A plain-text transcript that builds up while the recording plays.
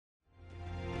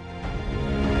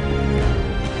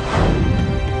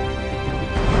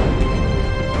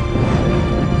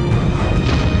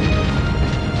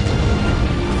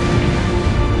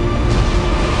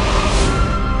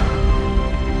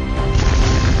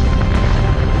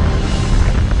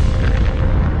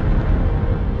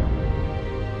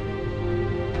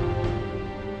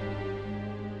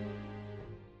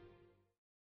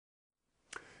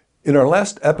In our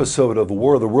last episode of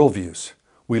War of the Worldviews,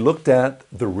 we looked at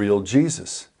the real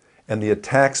Jesus and the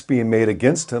attacks being made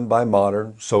against him by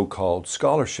modern so-called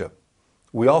scholarship.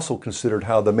 We also considered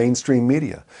how the mainstream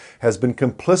media has been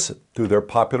complicit through their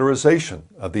popularization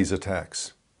of these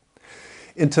attacks.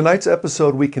 In tonight's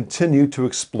episode, we continue to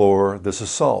explore this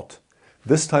assault,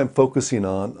 this time focusing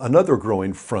on another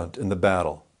growing front in the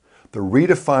battle, the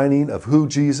redefining of who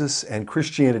Jesus and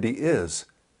Christianity is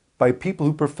by people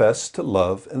who profess to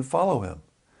love and follow him.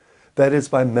 That is,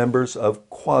 by members of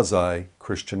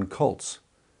quasi-Christian cults.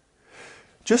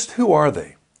 Just who are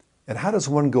they, and how does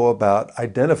one go about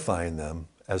identifying them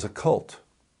as a cult?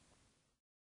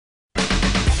 A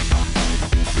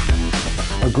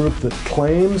group that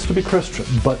claims to be Christian,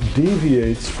 but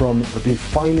deviates from the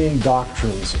defining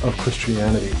doctrines of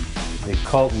Christianity. The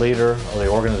cult leader or the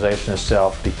organization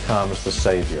itself becomes the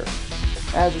savior.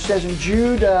 As it says in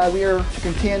Jude, we are to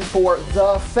contend for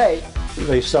the faith.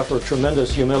 They suffer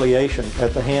tremendous humiliation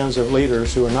at the hands of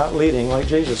leaders who are not leading like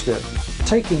Jesus did.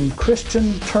 Taking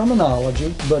Christian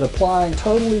terminology, but applying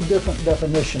totally different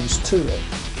definitions to it.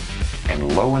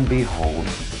 And lo and behold,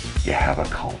 you have a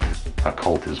cult. A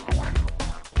cult is born.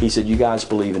 He said, you guys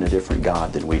believe in a different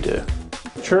God than we do.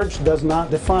 Church does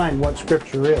not define what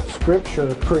Scripture is.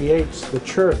 Scripture creates the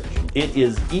church. It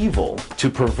is evil to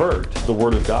pervert the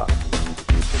Word of God.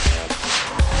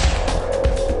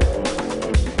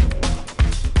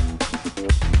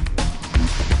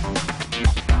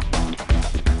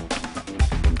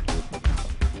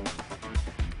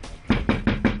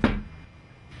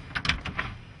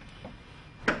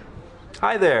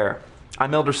 Hi there,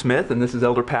 I'm Elder Smith and this is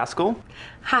Elder Pascal.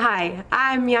 Hi,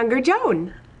 I'm younger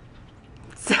Joan.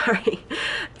 Sorry,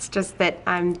 it's just that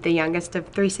I'm the youngest of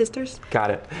three sisters.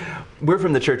 Got it. We're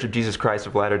from the Church of Jesus Christ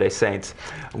of Latter-day Saints.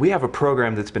 We have a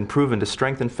program that's been proven to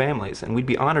strengthen families and we'd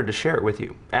be honored to share it with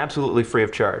you, absolutely free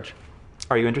of charge.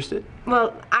 Are you interested?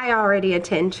 Well, I already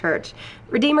attend church.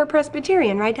 Redeemer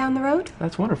Presbyterian, right down the road.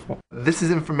 That's wonderful. This is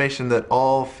information that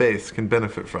all faiths can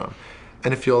benefit from.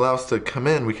 And if you allow us to come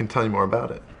in, we can tell you more about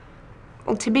it.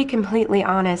 Well, to be completely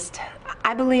honest,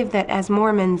 I believe that as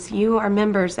Mormons, you are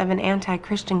members of an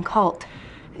anti-Christian cult.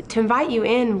 To invite you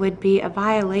in would be a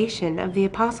violation of the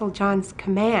Apostle John's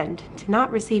command to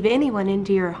not receive anyone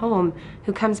into your home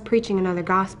who comes preaching another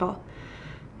gospel.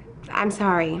 I'm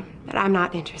sorry, but I'm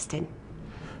not interested.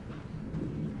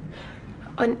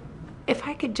 And if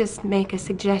I could just make a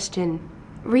suggestion,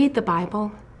 read the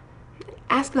Bible.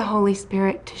 Ask the Holy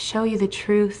Spirit to show you the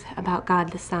truth about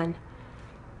God the Son.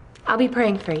 I'll be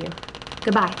praying for you.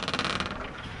 Goodbye.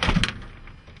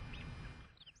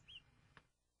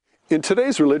 In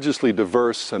today's religiously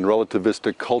diverse and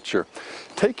relativistic culture,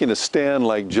 taking a stand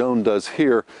like Joan does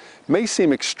here may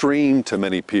seem extreme to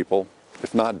many people,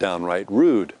 if not downright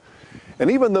rude. And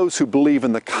even those who believe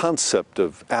in the concept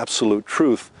of absolute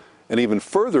truth, and even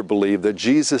further believe that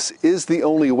Jesus is the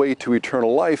only way to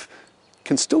eternal life,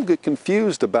 can still get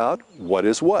confused about what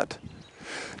is what.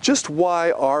 Just why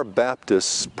are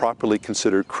Baptists properly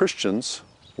considered Christians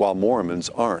while Mormons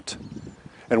aren't?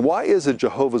 And why is a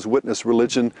Jehovah's Witness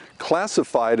religion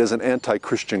classified as an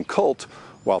anti-Christian cult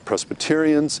while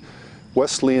Presbyterians,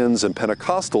 Wesleyans, and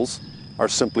Pentecostals are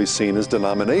simply seen as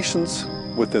denominations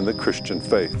within the Christian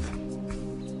faith?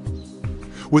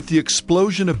 With the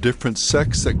explosion of different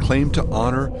sects that claim to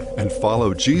honor and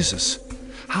follow Jesus,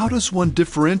 how does one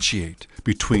differentiate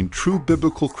between true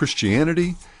biblical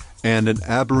Christianity and an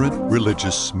aberrant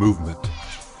religious movement?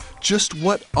 Just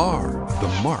what are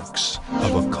the marks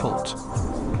of a cult?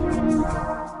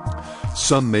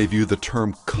 Some may view the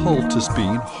term cult as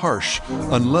being harsh,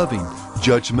 unloving,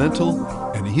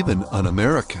 judgmental, and even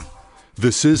un-American.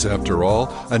 This is, after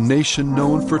all, a nation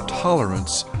known for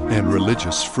tolerance and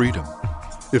religious freedom.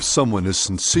 If someone is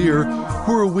sincere,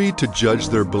 who are we to judge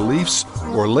their beliefs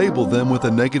or label them with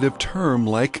a negative term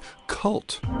like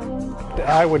cult?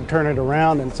 I would turn it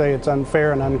around and say it's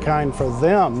unfair and unkind for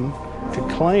them to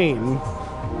claim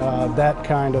that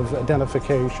kind of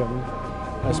identification,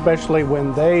 especially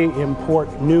when they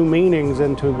import new meanings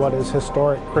into what is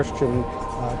historic Christian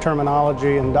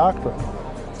terminology and doctrine.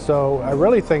 So I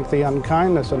really think the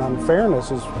unkindness and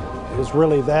unfairness is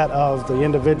really that of the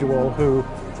individual who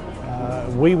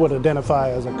we would identify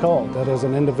as a cult, that is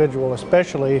an individual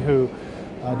especially who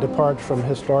departs from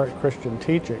historic Christian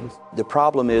teachings. The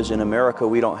problem is in America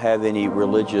we don't have any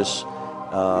religious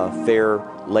fair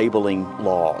labeling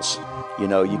laws. You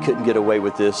know, you couldn't get away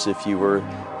with this if you were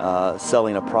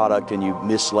selling a product and you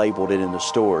mislabeled it in the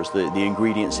stores. The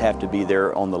ingredients have to be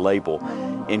there on the label.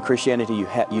 In Christianity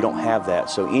you don't have that,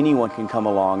 so anyone can come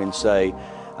along and say,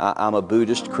 I'm a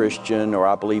Buddhist Christian, or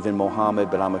I believe in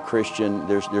Mohammed, but I'm a Christian.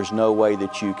 There's no way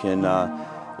that you can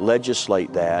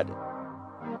legislate that.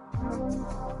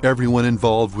 Everyone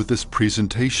involved with this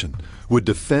presentation would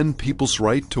defend people's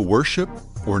right to worship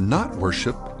or not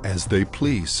worship as they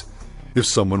please. If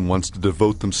someone wants to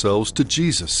devote themselves to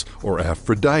Jesus or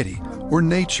Aphrodite or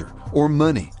nature or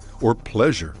money or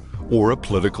pleasure or a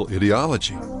political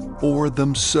ideology or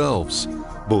themselves,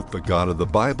 both the God of the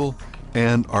Bible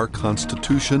and our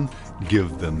Constitution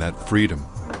give them that freedom.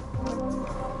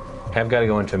 Hey, I've got to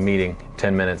go into a meeting,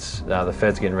 10 minutes. The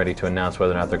Fed's getting ready to announce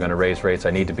whether or not they're going to raise rates.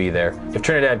 I need to be there. If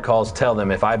Trinidad calls, tell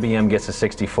them if IBM gets to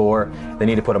 64, they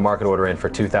need to put a market order in for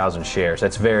 2,000 shares.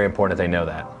 That's very important that they know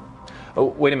that. Oh,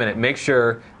 wait a minute. Make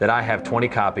sure that I have 20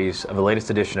 copies of the latest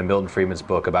edition of Milton Friedman's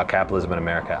book about capitalism in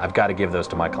America. I've got to give those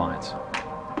to my clients.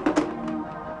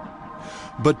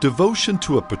 But devotion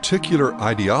to a particular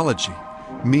ideology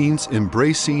means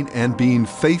embracing and being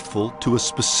faithful to a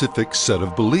specific set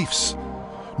of beliefs.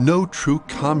 No true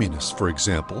communist, for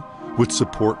example, would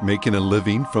support making a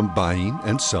living from buying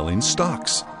and selling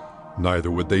stocks.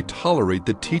 Neither would they tolerate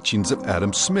the teachings of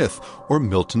Adam Smith or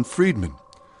Milton Friedman.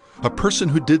 A person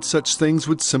who did such things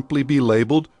would simply be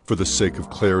labeled, for the sake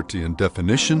of clarity and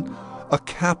definition, a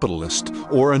capitalist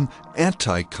or an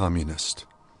anti-communist.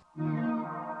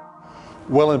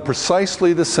 Well, in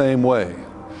precisely the same way,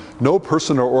 no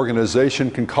person or organization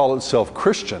can call itself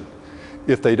Christian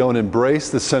if they don't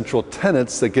embrace the central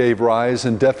tenets that gave rise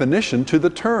and definition to the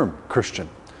term Christian.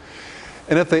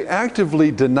 And if they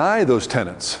actively deny those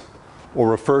tenets or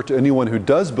refer to anyone who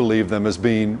does believe them as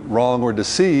being wrong or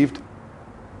deceived,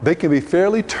 they can be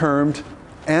fairly termed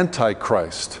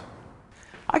antichrist.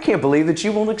 I can't believe that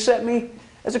you won't accept me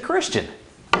as a Christian.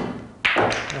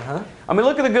 I mean,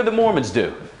 look at the good that Mormons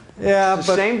do. Yeah, it's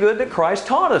the same good that Christ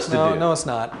taught us to do. No, it's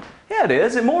not. Yeah, it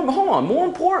is. And more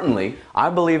importantly, I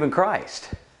believe in Christ.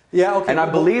 Yeah, okay. And I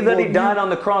believe that He died on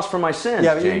the cross for my sins.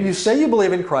 Yeah, James. you say you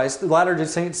believe in Christ. The Latter-day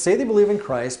Saints say they believe in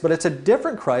Christ, but it's a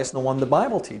different Christ than the one the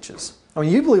Bible teaches. I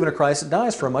mean, you believe in a Christ that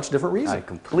dies for a much different reason. I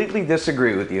completely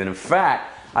disagree with you. And in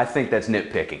fact, I think that's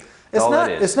nitpicking. That's all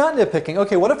it is. It's not nitpicking.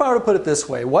 Okay, what if I were to put it this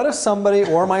way? What if somebody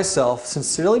or myself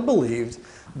sincerely believed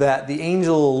that the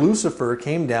angel Lucifer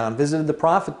came down, visited the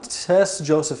prophetess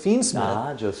Josephine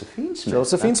Smith. Josephine Smith.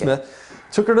 Josephine Smith.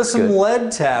 Took her to some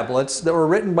lead tablets that were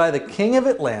written by the king of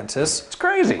Atlantis. It's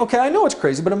crazy. Okay, I know it's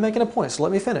crazy, but I'm making a point, so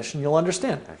let me finish and you'll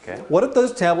understand. Okay. What if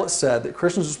those tablets said that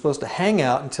Christians are supposed to hang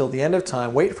out until the end of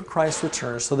time, wait for Christ's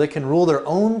return so they can rule their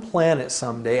own planet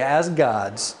someday as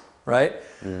gods, right?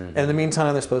 And in the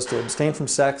meantime, they're supposed to abstain from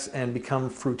sex and become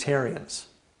fruitarians.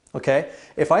 Okay?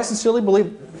 If I sincerely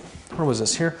believe, where was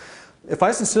this here? If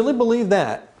I sincerely believe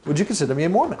that, would you consider me a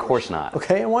Mormon? Of course not.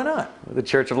 Okay, and why not? The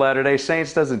Church of Latter-day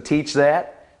Saints doesn't teach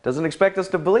that, doesn't expect us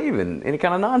to believe in any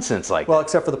kind of nonsense like that. Well,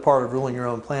 except for the part of ruling your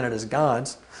own planet as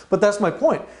gods. But that's my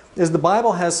point, is the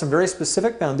Bible has some very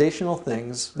specific foundational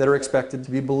things that are expected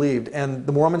to be believed, and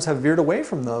the Mormons have veered away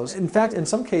from those. In fact, in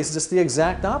some cases, it's the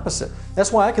exact opposite.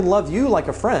 That's why I can love you like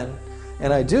a friend,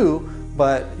 and I do,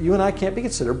 but you and I can't be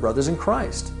considered brothers in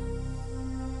Christ.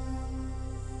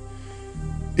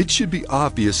 It should be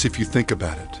obvious if you think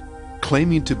about it.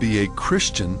 Claiming to be a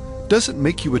Christian doesn't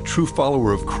make you a true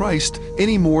follower of Christ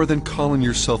any more than calling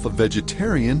yourself a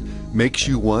vegetarian makes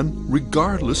you one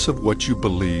regardless of what you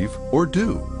believe or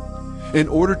do. In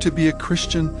order to be a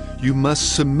Christian, you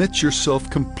must submit yourself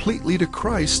completely to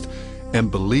Christ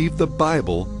and believe the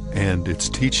Bible and its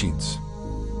teachings.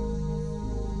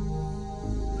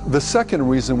 The second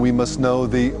reason we must know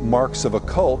the marks of a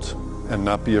cult and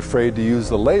not be afraid to use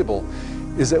the label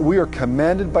is that we are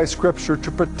commanded by Scripture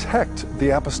to protect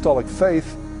the apostolic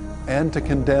faith and to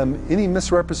condemn any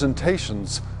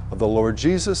misrepresentations of the Lord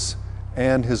Jesus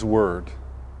and His Word.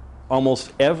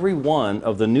 Almost every one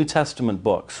of the New Testament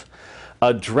books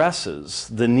addresses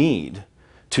the need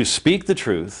to speak the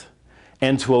truth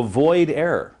and to avoid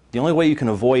error. The only way you can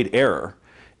avoid error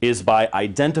is by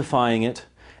identifying it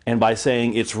and by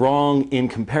saying it's wrong in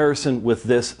comparison with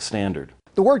this standard.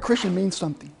 The word Christian means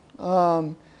something.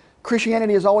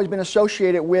 Christianity has always been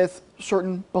associated with a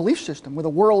certain belief system, with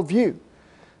a worldview,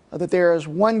 that there is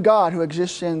one God who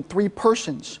exists in three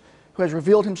persons, who has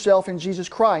revealed Himself in Jesus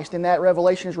Christ, and that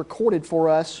revelation is recorded for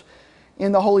us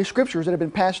in the Holy Scriptures that have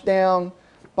been passed down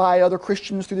by other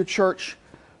Christians through the church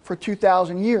for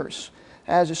 2,000 years.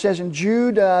 As it says in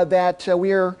Jude, that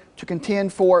we are to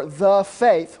contend for the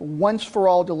faith once for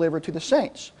all delivered to the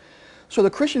saints. So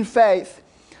the Christian faith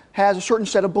has a certain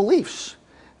set of beliefs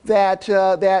that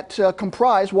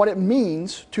comprise what it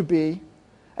means to be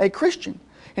a Christian.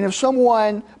 And if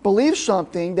someone believes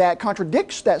something that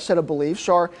contradicts that set of beliefs,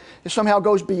 or if somehow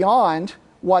goes beyond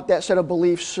what that set of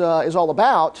beliefs is all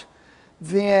about,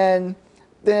 then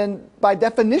by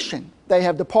definition, they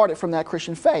have departed from that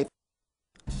Christian faith.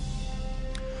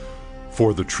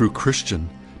 For the true Christian,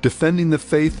 defending the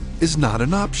faith is not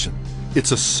an option.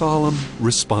 It's a solemn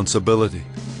responsibility.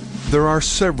 There are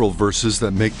several verses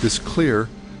that make this clear,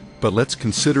 but let's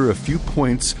consider a few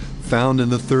points found in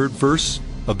the 3rd verse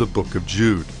of the book of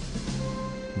Jude.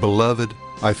 Beloved,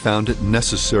 I found it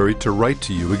necessary to write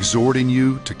to you, exhorting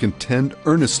you to contend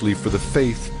earnestly for the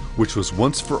faith which was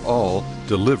once for all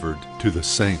delivered to the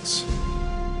saints.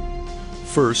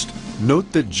 First,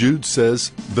 note that Jude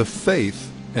says the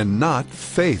faith and not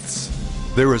faiths.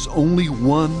 There is only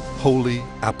one holy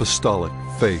apostolic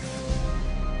faith.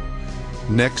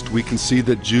 Next, we can see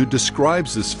that Jude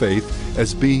describes this faith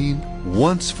as being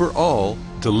once for all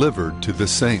delivered to the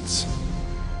saints.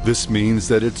 This means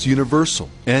that it's universal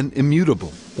and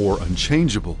immutable or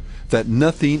unchangeable, that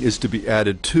nothing is to be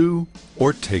added to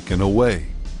or taken away.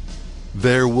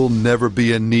 There will never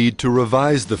be a need to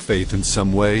revise the faith in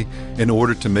some way in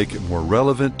order to make it more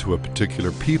relevant to a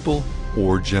particular people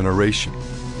or generation.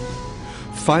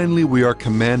 Finally, we are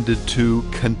commanded to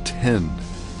contend.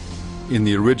 In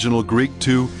the original Greek,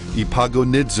 to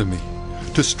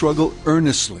ipagonizomai, to struggle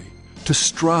earnestly, to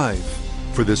strive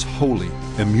for this holy,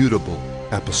 immutable,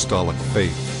 apostolic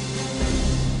faith.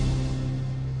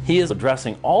 He is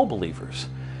addressing all believers.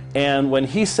 And when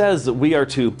he says that we are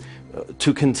to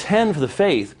contend for the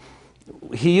faith,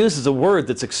 he uses a word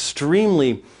that's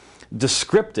extremely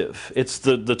descriptive. It's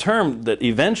the term that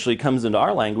eventually comes into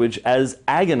our language as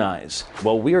agonize.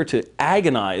 Well, we are to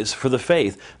agonize for the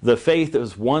faith that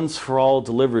was once for all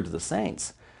delivered to the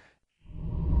saints.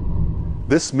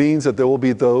 This means that there will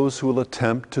be those who will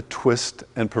attempt to twist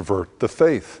and pervert the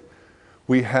faith.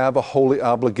 We have a holy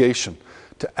obligation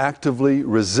to actively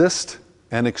resist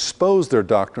and expose their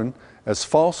doctrine as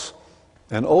false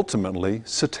and ultimately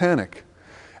satanic.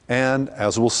 And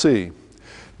as we'll see,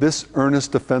 this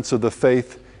earnest defense of the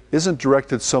faith isn't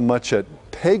directed so much at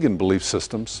pagan belief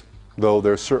systems, though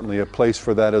there's certainly a place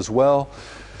for that as well.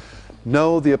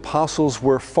 No, the apostles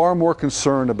were far more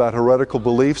concerned about heretical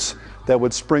beliefs that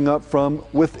would spring up from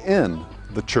within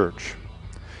the church.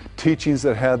 Teachings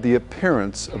that had the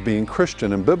appearance of being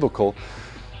Christian and biblical,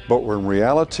 but were in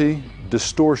reality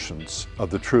distortions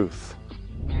of the truth.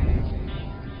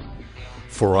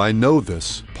 For I know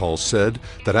this, Paul said,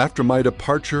 that after my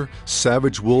departure,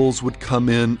 savage wolves would come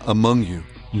in among you,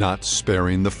 not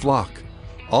sparing the flock.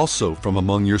 Also from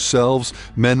among yourselves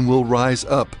men will rise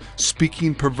up,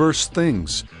 speaking perverse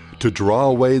things, to draw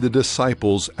away the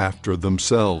disciples after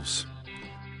themselves.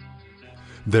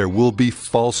 There will be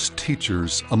false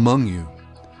teachers among you.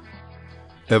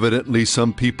 Evidently,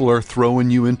 some people are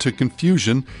throwing you into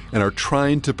confusion and are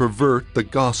trying to pervert the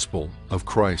gospel of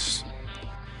Christ.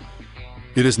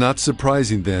 It is not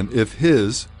surprising then if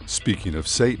his, speaking of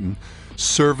Satan,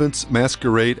 servants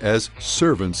masquerade as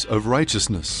servants of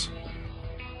righteousness.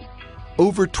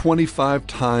 Over 25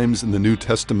 times in the New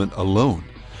Testament alone,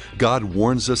 God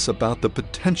warns us about the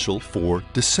potential for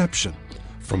deception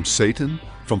from Satan,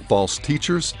 from false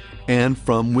teachers, and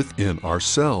from within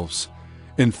ourselves.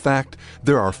 In fact,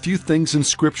 there are few things in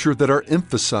Scripture that are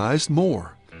emphasized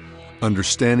more.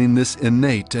 Understanding this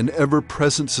innate and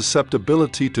ever-present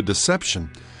susceptibility to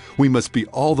deception, we must be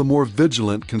all the more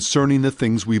vigilant concerning the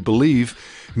things we believe,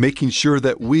 making sure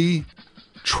that we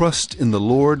trust in the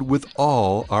Lord with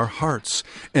all our hearts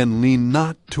and lean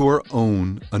not to our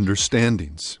own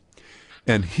understandings.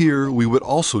 And here we would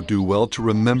also do well to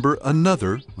remember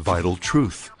another vital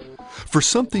truth. For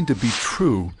something to be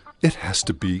true, it has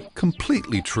to be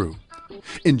completely true.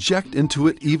 Inject into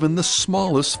it even the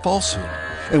smallest falsehood,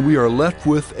 and we are left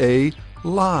with a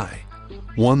lie,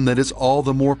 one that is all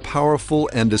the more powerful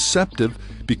and deceptive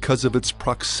because of its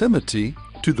proximity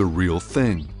to the real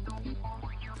thing.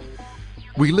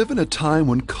 We live in a time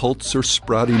when cults are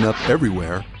sprouting up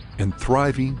everywhere and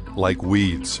thriving like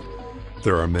weeds.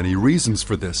 There are many reasons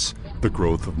for this. The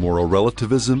growth of moral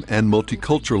relativism and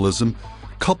multiculturalism,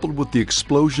 coupled with the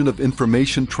explosion of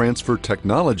information transfer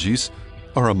technologies,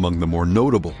 are among the more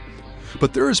notable.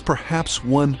 But there is perhaps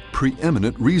one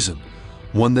preeminent reason,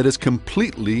 one that is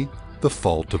completely the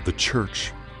fault of the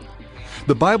church.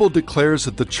 The Bible declares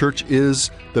that the church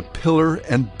is the pillar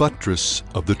and buttress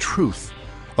of the truth,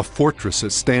 a fortress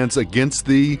that stands against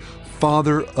the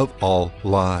father of all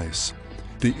lies,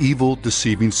 the evil,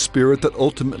 deceiving spirit that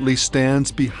ultimately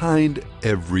stands behind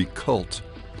every cult.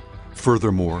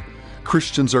 Furthermore,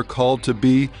 Christians are called to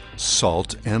be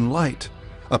salt and light,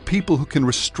 a people who can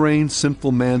restrain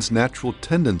sinful man's natural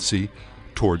tendency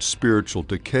towards spiritual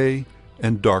decay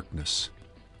and darkness.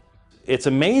 it's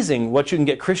amazing what you can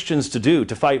get Christians to do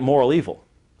to fight moral evil.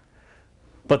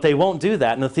 But they won't do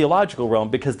that in the theological realm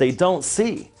because they don't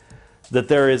see that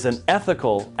there is an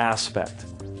ethical aspect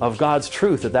of God's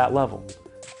truth at that level.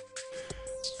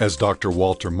 As Dr.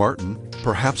 Walter Martin,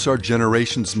 perhaps our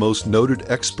generation's most noted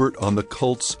expert on the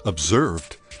cults,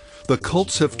 observed, the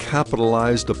cults have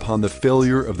capitalized upon the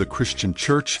failure of the Christian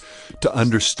church to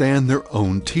understand their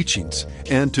own teachings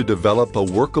and to develop a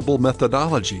workable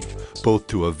methodology, both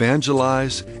to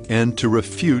evangelize and to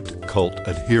refute cult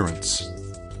adherents.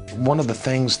 One of the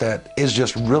things that is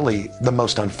just really the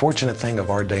most unfortunate thing of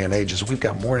our day and age is we've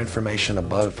got more information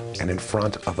above and in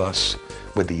front of us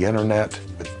with the internet,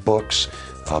 with books,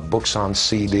 books on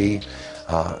CD,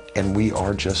 and we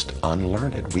are just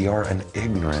unlearned. We are an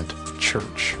ignorant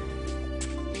church.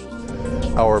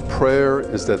 Our prayer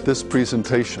is that this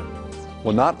presentation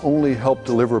will not only help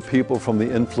deliver people from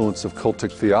the influence of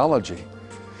cultic theology,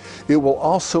 it will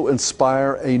also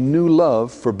inspire a new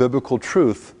love for biblical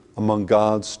truth among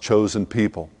God's chosen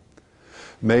people.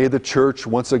 May the church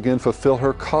once again fulfill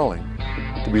her calling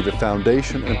to be the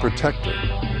foundation and protector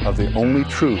of the only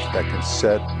truth that can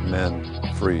set men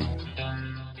free.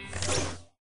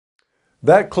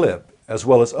 That clip, as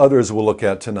well as others we'll look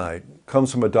at tonight,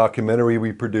 comes from a documentary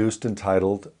we produced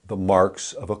entitled The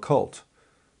Marks of a Cult.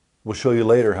 We'll show you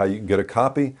later how you can get a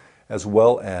copy, as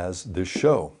well as this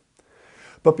show.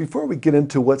 But before we get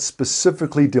into what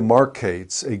specifically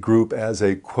demarcates a group as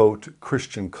a, quote,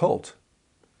 Christian cult,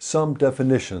 some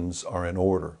definitions are in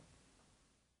order.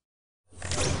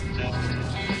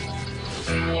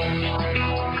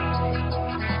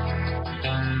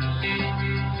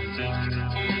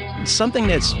 Something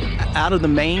that's out of the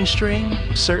mainstream,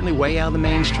 certainly way out of the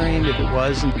mainstream. If it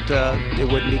wasn't,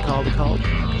 it wouldn't be called a cult.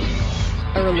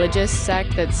 A religious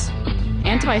sect that's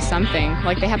anti-something,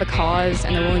 like they have a cause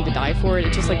and they're willing to die for it.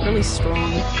 It's just like really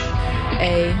strong.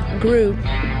 A group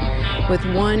with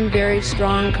one very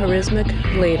strong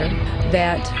charismatic leader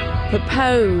that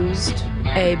proposed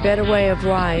a better way of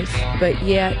life, but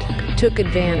yet took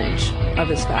advantage of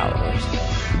his followers.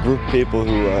 A group of people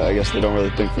who I guess they don't really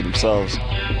think for themselves,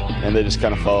 and they just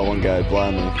kind of follow one guy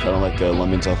blindly, kind of like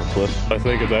lemmings off a cliff. I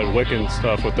think of that Wiccan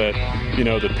stuff with that,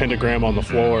 the pentagram on the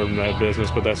floor and that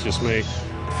business, but that's just me.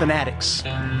 Fanatics.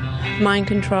 Mind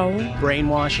control.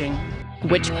 Brainwashing.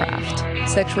 Witchcraft.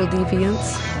 Sexual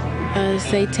deviance.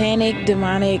 Satanic,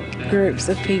 demonic groups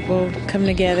of people come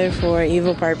together for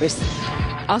evil purpose.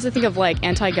 I also think of like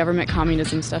anti-government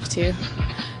communism stuff too.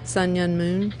 Sun Yun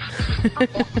Moon.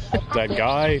 That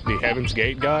guy, the Heaven's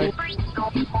Gate guy,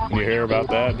 you hear about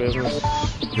that business?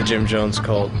 The Jim Jones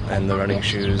cult and the running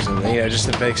shoes and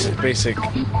just the basic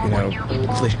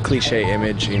cliche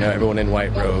image, everyone in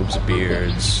white robes,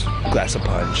 beards, glass of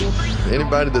punch.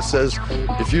 Anybody that says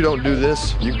if you don't do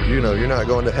this, you're not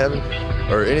going to heaven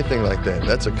or anything like that,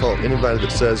 that's a cult. Anybody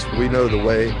that says we know the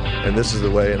way and this is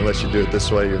the way, unless you do it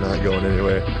this way, you're not going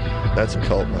anywhere, that's a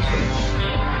cult, my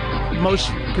friend.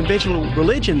 Most conventional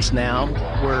religions now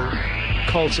were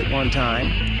cults at one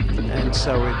time, and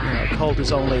so a cult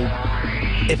is only,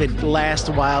 if it lasts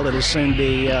a while, it'll soon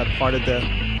be part of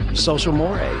the social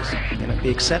mores,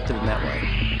 be accepted in that way.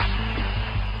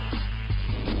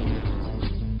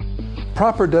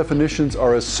 Proper definitions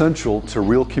are essential to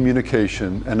real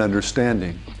communication and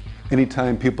understanding.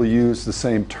 Anytime people use the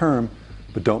same term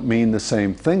but don't mean the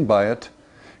same thing by it,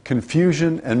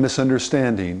 confusion and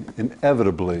misunderstanding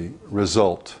inevitably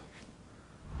result.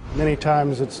 Many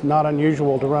times it's not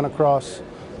unusual to run across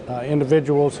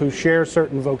individuals who share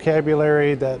certain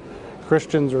vocabulary that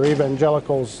Christians or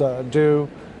evangelicals do,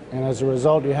 and as a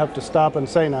result you have to stop and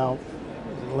say, now,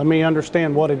 let me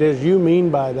understand what it is you mean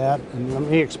by that, and let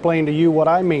me explain to you what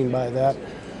I mean by that.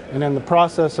 And in the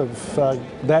process of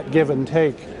that give and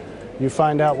take, you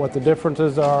find out what the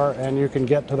differences are, and you can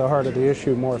get to the heart of the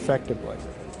issue more effectively.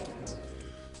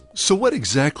 So what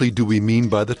exactly do we mean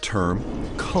by the term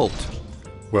cult?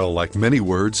 Well, like many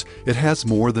words, it has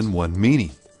more than one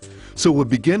meaning. So we'll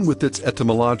begin with its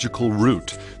etymological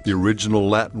root, the original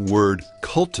Latin word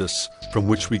cultus, from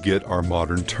which we get our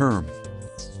modern term.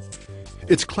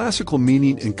 Its classical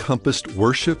meaning encompassed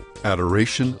worship,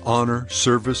 adoration, honor,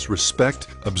 service, respect,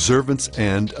 observance,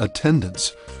 and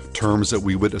attendance, terms that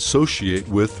we would associate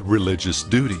with religious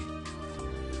duty.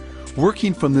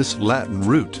 Working from this Latin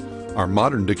root, our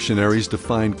modern dictionaries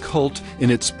define cult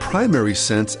in its primary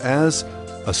sense as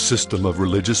a system of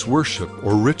religious worship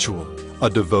or ritual, a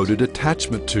devoted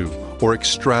attachment to or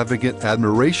extravagant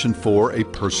admiration for a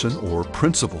person or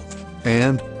principle,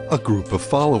 and a group of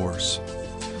followers.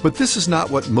 But this is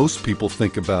not what most people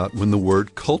think about when the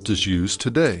word cult is used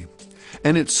today.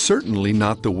 and it's certainly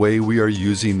not the way we are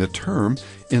using the term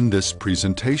in this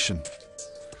presentation.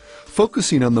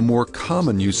 Focusing on the more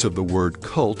common use of the word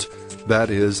cult, that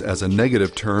is, as a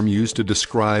negative term used to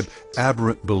describe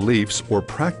aberrant beliefs or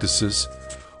practices,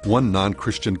 one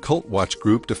non-Christian cult watch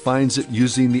group defines it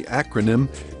using the acronym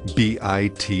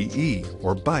BITE,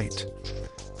 or BITE.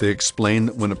 They explain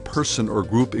that when a person or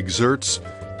group exerts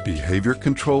behavior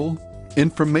control,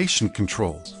 information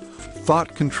control,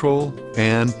 thought control,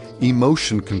 and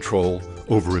emotion control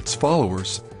over its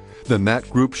followers, then that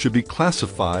group should be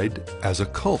classified as a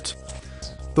cult.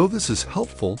 Though this is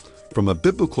helpful, from a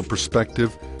biblical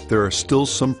perspective, there are still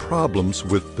some problems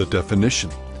with the definition.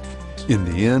 In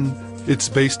the end, it's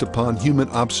based upon human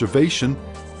observation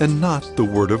and not the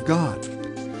Word of God.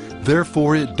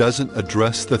 Therefore, it doesn't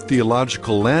address the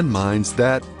theological landmines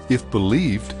that, if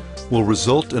believed, will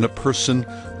result in a person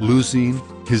losing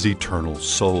his eternal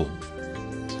soul.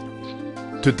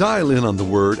 To dial in on the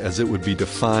word as it would be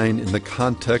defined in the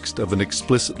context of an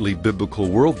explicitly biblical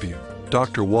worldview,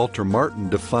 Dr. Walter Martin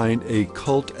defined a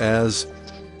cult as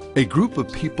a group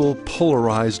of people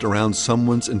polarized around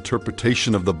someone's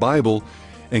interpretation of the Bible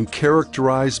and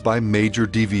characterized by major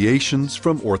deviations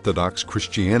from Orthodox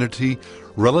Christianity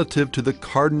relative to the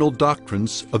cardinal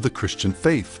doctrines of the Christian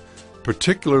faith,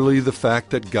 particularly the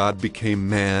fact that God became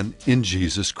man in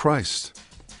Jesus Christ.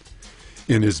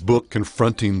 In his book,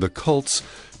 Confronting the Cults,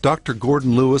 Dr.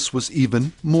 Gordon Lewis was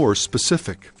even more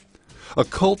specific. A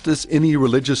cult is any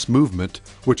religious movement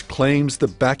which claims the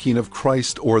backing of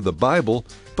Christ or the Bible,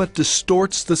 but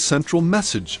distorts the central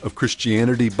message of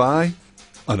Christianity by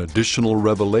an additional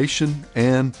revelation,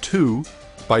 and 2,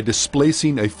 by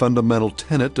displacing a fundamental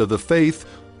tenet of the faith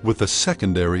with a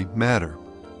secondary matter.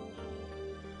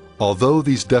 Although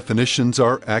these definitions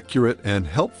are accurate and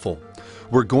helpful,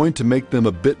 we're going to make them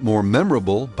a bit more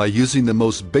memorable by using the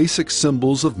most basic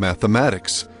symbols of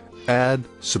mathematics: add,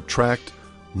 subtract,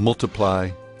 multiply,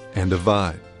 and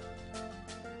divide.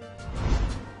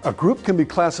 A group can be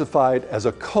classified as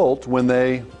a cult when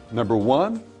they, number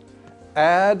 1,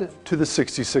 add to the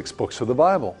 66 books of the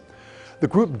Bible. The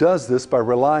group does this by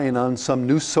relying on some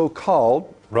new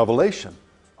so-called revelation,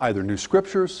 either new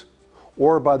scriptures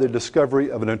or by the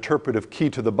discovery of an interpretive key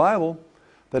to the Bible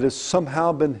that has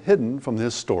somehow been hidden from the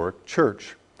historic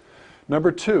church.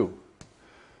 Number 2,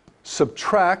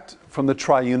 subtract from the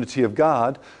triunity of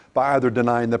God by either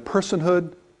denying the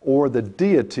personhood or the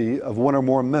deity of one or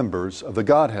more members of the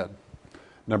Godhead.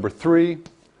 Number 3,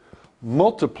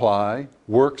 multiply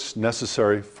works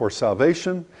necessary for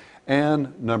salvation.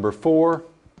 And number 4,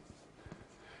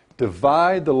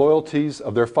 divide the loyalties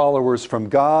of their followers from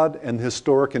God and the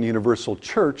historic and universal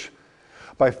church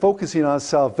by focusing on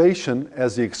salvation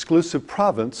as the exclusive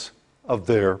province of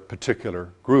their particular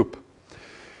group.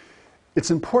 It's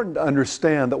important to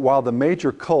understand that while the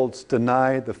major cults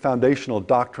deny the foundational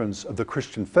doctrines of the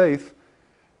Christian faith,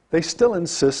 they still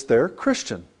insist they're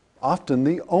Christian, often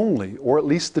the only, or at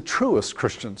least the truest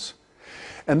Christians.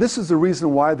 And this is the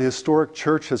reason why the historic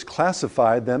church has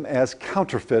classified them as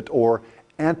counterfeit or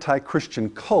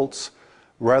anti-Christian cults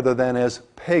rather than as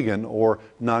pagan or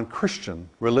non-Christian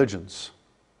religions.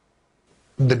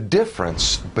 The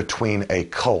difference between a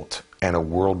cult and a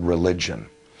world religion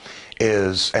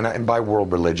is, and by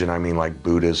world religion I mean like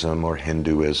Buddhism or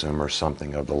Hinduism or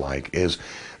something of the like, is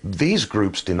these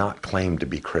groups do not claim to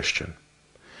be Christian.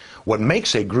 What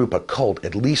makes a group a cult,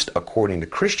 at least according to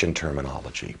Christian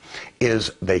terminology,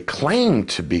 is they claim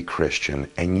to be Christian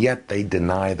and yet they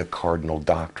deny the cardinal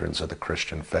doctrines of the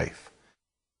Christian faith.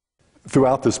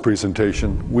 Throughout this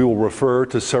presentation, we will refer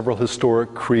to several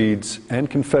historic creeds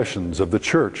and confessions of the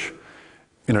church.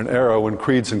 In an era when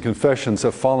creeds and confessions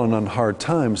have fallen on hard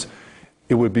times,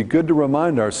 it would be good to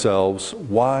remind ourselves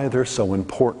why they're so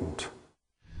important.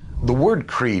 The word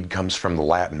creed comes from the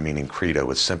Latin meaning credo.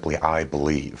 It's simply I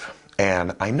believe.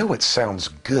 And I know it sounds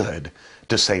good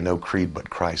to say no creed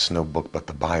but Christ, no book but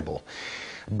the Bible.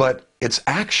 But it's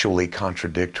actually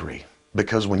contradictory,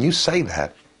 because when you say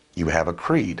that, you have a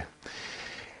creed.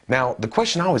 Now, the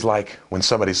question I always like when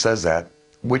somebody says that,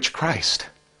 which Christ?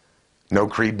 No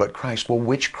creed but Christ. Well,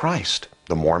 which Christ?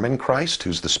 The Mormon Christ,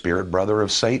 who's the spirit brother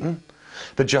of Satan?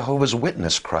 The Jehovah's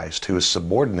Witness Christ, who is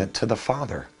subordinate to the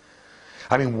Father?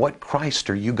 I mean, what Christ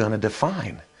are you going to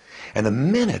define? And the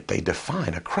minute they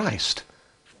define a Christ,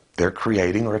 they're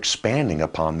creating or expanding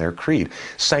upon their creed.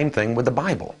 Same thing with the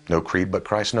Bible. No creed but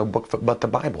Christ, no book but the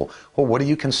Bible. Well, what do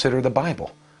you consider the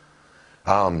Bible?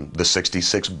 The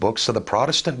 66 books of the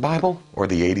Protestant Bible or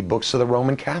the 80 books of the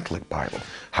Roman Catholic Bible?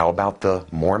 How about the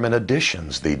Mormon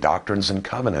editions, the Doctrines and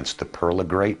Covenants, the Pearl of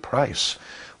Great Price?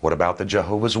 What about the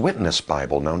Jehovah's Witness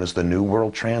Bible, known as the New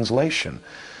World Translation?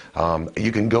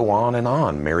 You can go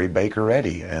on. Mary Baker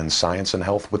Eddy and Science and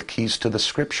Health with Keys to the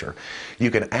Scripture.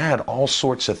 You can add all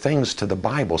sorts of things to the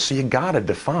Bible. So you got to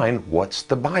define what's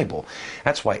the Bible.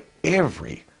 That's why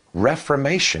every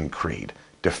Reformation creed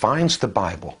defines the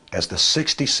Bible as the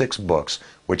 66 books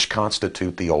which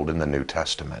constitute the Old and the New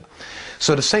Testament.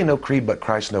 So to say no creed but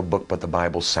Christ, no book but the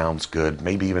Bible sounds good,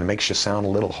 maybe even makes you sound a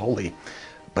little holy,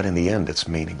 but in the end it's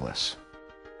meaningless.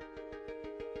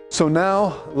 So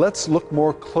now let's look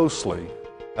more closely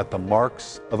at the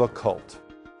marks of a cult.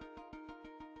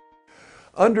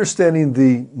 Understanding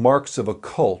the marks of a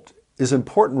cult is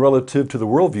important relative to the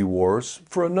worldview wars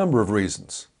for a number of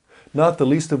reasons, not the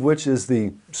least of which is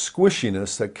the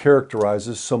squishiness that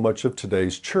characterizes so much of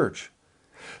today's church.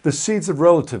 The seeds of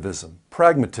relativism,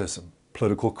 pragmatism,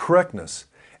 political correctness,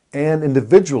 and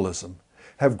individualism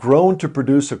have grown to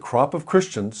produce a crop of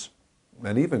Christians,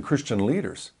 and even Christian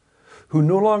leaders, who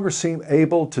no longer seem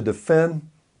able to defend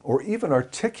or even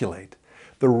articulate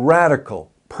the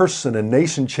radical, person and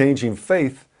nation-changing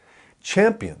faith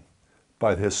championed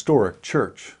by the historic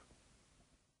church.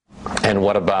 And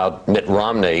what about Mitt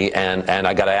Romney? And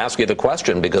I got to ask you the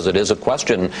question, because it is a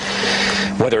question,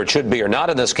 whether it should be or not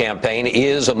in this campaign,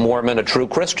 is a Mormon a true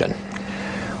Christian?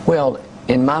 Well,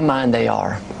 in my mind they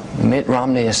are. Mitt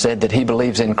Romney has said that he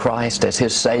believes in Christ as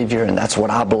his Savior, and that's what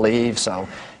I believe, so,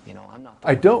 you know, I'm not...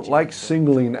 I don't like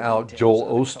singling out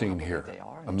Joel Osteen here,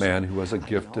 a man who has a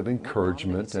gift of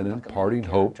encouragement and imparting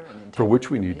hope for which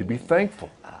we need to be thankful.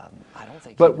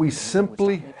 But we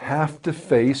simply have to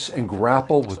face and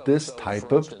grapple with this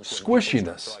type of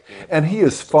squishiness. And he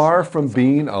is far from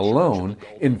being alone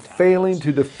in failing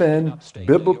to defend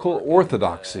biblical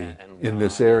orthodoxy in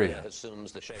this area.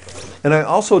 And I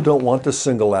also don't want to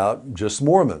single out just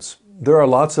Mormons. There are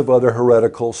lots of other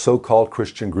heretical so-called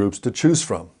Christian groups to choose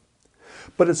from.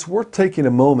 But it's worth taking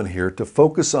a moment here to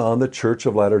focus on the Church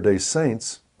of Latter-day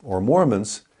Saints, or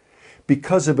Mormons,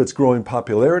 because of its growing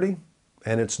popularity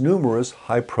and its numerous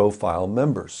high-profile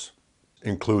members,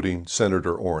 including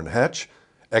Senator Orrin Hatch,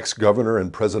 ex-governor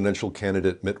and presidential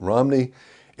candidate Mitt Romney,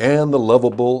 and the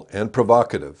lovable and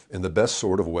provocative, in the best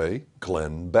sort of way,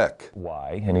 Glenn Beck.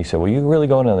 Why? And he said, well, you really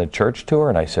going on a church tour?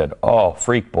 And I said, oh,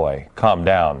 freak boy, calm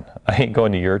down. I ain't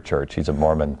going to your church. He's a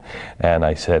Mormon. And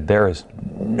I said, there is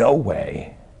no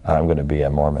way I'm going to be a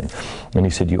Mormon. And he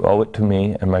said, you owe it to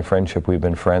me and my friendship. We've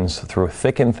been friends through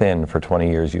thick and thin for 20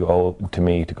 years. You owe it to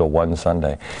me to go one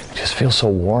Sunday. It just feels so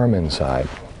warm inside.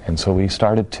 And so we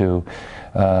started to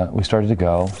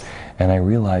go, and I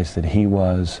realized that he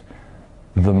was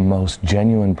the most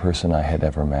genuine person I had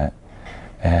ever met.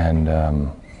 And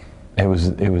it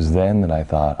was then that I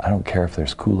thought, I don't care if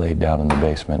there's Kool-Aid down in the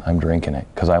basement, I'm drinking it,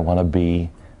 because I want to be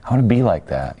like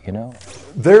that, you know?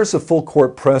 There's a full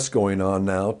court press going on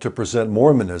now to present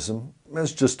Mormonism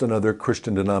as just another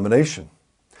Christian denomination.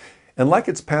 And like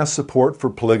its past support for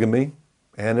polygamy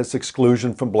and its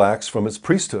exclusion from blacks from its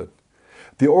priesthood,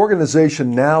 the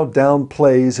organization now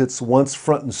downplays its once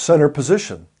front and center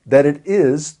position that it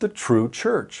is the true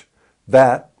church.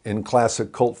 That, in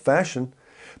classic cult fashion,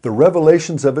 the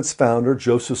revelations of its founder,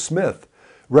 Joseph Smith,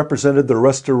 represented the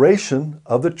restoration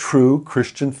of the true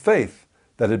Christian faith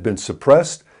that had been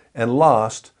suppressed and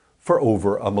lost for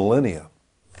over a millennia.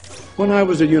 When I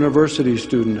was a university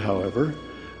student, however,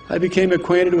 I became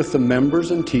acquainted with the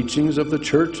members and teachings of the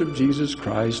Church of Jesus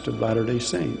Christ of Latter-day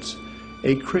Saints,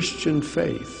 a Christian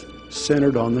faith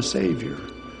centered on the Savior.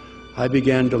 I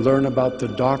began to learn about the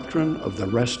doctrine of the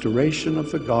restoration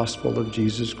of the gospel of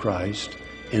Jesus Christ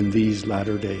in these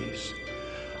latter days.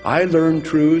 I learned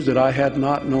truths that I had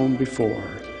not known before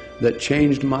that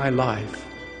changed my life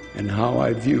and how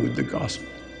I viewed the gospel.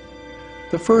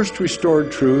 The first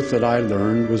restored truth that I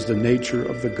learned was the nature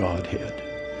of the Godhead.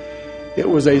 It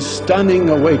was a stunning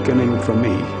awakening for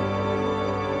me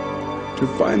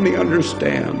to finally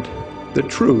understand the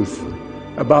truth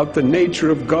about the nature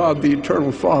of God, the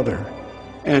Eternal Father,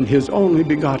 and His only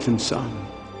begotten Son.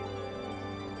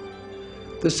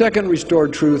 The second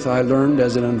restored truth I learned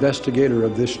as an investigator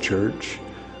of this church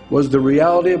was the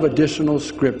reality of additional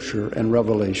scripture and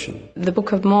revelation. The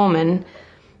Book of Mormon,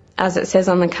 as it says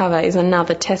on the cover, is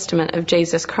another testament of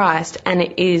Jesus Christ, and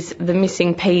it is the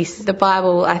missing piece. The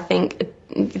Bible, I think,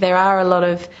 there are a lot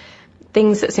of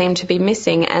things that seem to be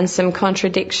missing and some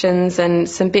contradictions and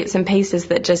some bits and pieces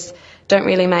that just don't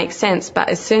really make sense. But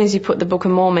as soon as you put the Book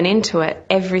of Mormon into it,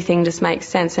 everything just makes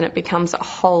sense and it becomes a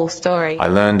whole story. I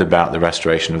learned about the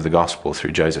restoration of the gospel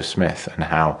through Joseph Smith, and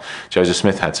how Joseph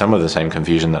Smith had some of the same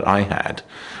confusion that I had,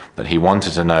 that he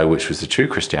wanted to know which was the true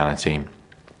Christianity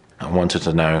and wanted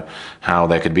to know how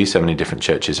there could be so many different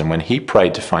churches. And when he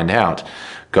prayed to find out,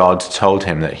 God told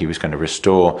him that he was going to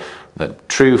restore the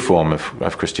true form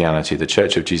of Christianity, the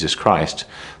Church of Jesus Christ,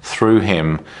 through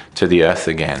him to the earth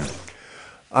again.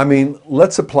 I mean,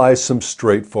 let's apply some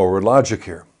straightforward logic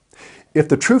here. If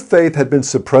the true faith had been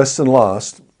suppressed and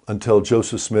lost until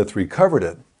Joseph Smith recovered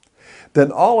it,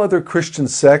 then all other Christian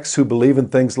sects who believe in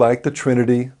things like the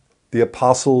Trinity, the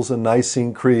Apostles' and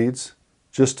Nicene creeds,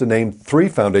 just to name 3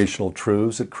 foundational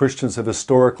truths that Christians have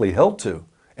historically held to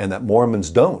and that Mormons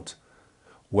don't,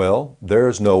 well,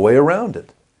 there's no way around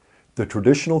it. The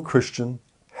traditional Christian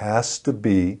has to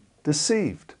be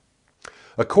deceived.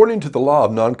 According to the law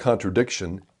of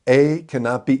non-contradiction, A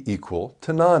cannot be equal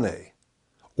to non-A.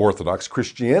 Orthodox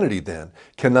Christianity, then,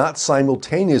 cannot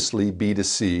simultaneously be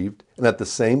deceived and at the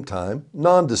same time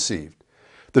non-deceived.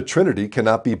 The Trinity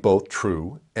cannot be both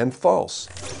true and false.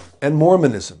 And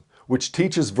Mormonism, which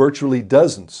teaches virtually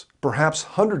dozens, perhaps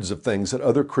hundreds of things that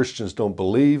other Christians don't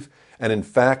believe, and in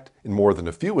fact, in more than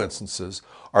a few instances,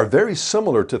 are very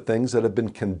similar to things that have been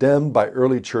condemned by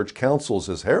early church councils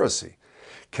as heresy,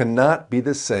 cannot be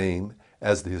the same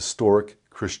as the historic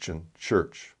Christian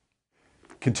church.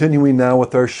 Continuing now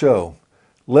with our show,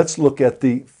 let's look at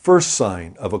the first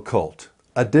sign of a cult,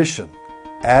 addition,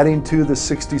 adding to the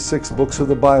 66 books of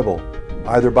the Bible,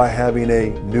 either by having a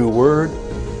new word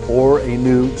or a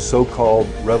new so-called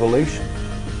revelation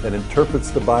that interprets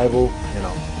the Bible in a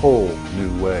whole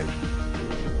new way.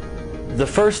 The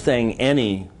first thing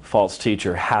any false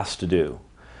teacher has to do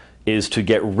is to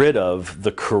get rid of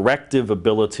the corrective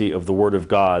ability of the Word of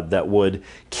God that would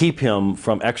keep him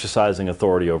from exercising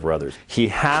authority over others. He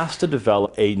has to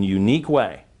develop a unique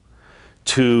way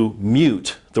to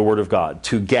mute the Word of God,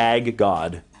 to gag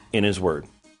God in His Word.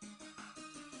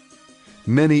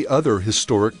 Many other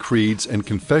historic creeds and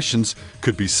confessions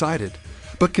could be cited,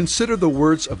 but consider the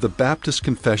words of the Baptist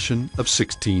Confession of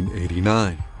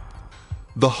 1689.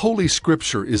 The Holy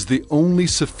Scripture is the only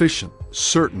sufficient,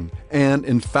 certain, and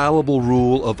infallible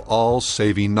rule of all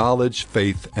saving knowledge,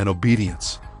 faith, and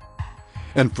obedience.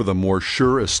 And for the more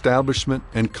sure establishment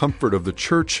and comfort of the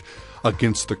church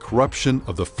against the corruption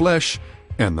of the flesh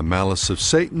and the malice of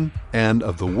Satan and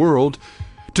of the world,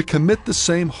 to commit the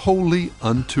same wholly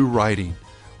unto writing,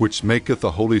 which maketh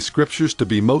the Holy Scriptures to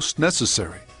be most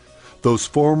necessary, those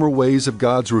former ways of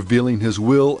God's revealing His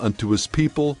will unto His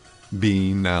people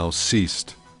being now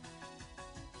ceased.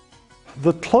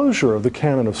 The closure of the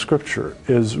canon of Scripture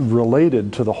is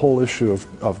related to the whole issue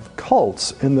of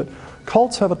cults, in that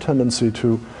cults have a tendency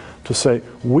to say,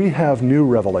 we have new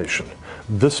revelation.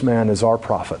 This man is our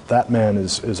prophet, that man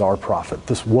is our prophet,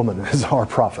 this woman is our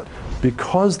prophet.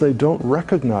 Because they don't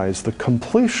recognize the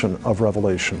completion of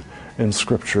revelation in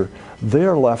Scripture, they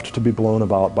are left to be blown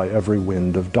about by every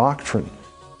wind of doctrine.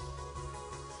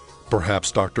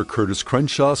 Perhaps Dr. Curtis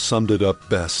Crenshaw summed it up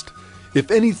best. If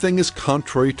anything is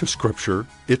contrary to Scripture,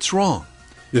 it's wrong.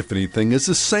 If anything is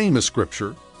the same as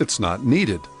Scripture, it's not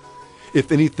needed.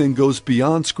 If anything goes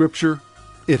beyond Scripture,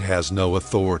 it has no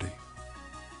authority.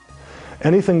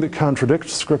 Anything that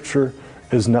contradicts Scripture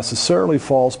is necessarily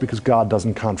false because God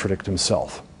doesn't contradict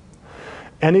Himself.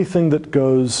 Anything that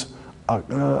goes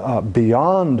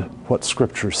beyond what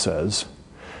Scripture says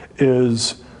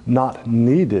is not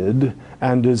needed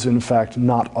and is in fact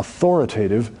not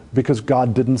authoritative because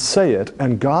God didn't say it,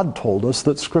 and God told us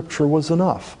that Scripture was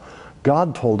enough.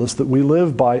 God told us that we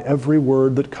live by every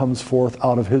word that comes forth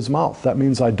out of His mouth. That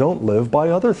means I don't live by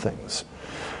other things.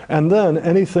 And then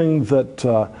anything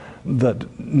that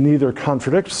neither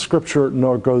contradicts Scripture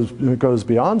nor goes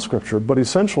beyond Scripture, but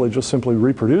essentially just simply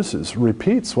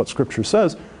repeats what Scripture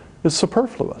says, is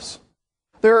superfluous.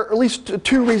 There are at least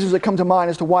 2 reasons that come to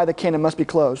mind as to why the canon must be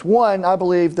closed. One, I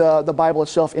believe the Bible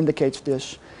itself indicates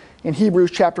this. In Hebrews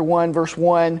chapter 1, verse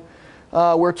 1,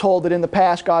 we're told that in the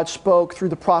past God spoke through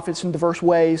the prophets in diverse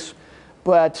ways,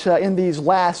 but in these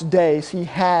last days He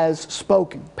has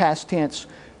spoken, past tense,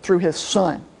 through His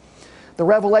Son. The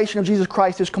revelation of Jesus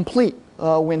Christ is complete.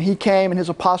 When He came and His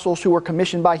apostles who were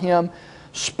commissioned by Him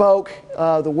spoke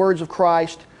the words of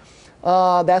Christ,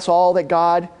 that's all that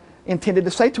God intended to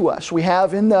say to us. We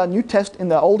have in the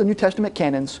Old and New Testament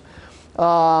canons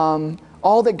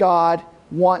all that God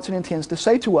wants and intends to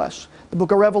say to us. The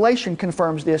book of Revelation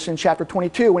confirms this in chapter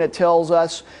 22 when it tells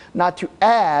us not to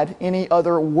add any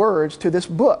other words to this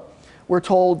book. We're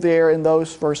told there in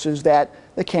those verses that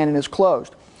the canon is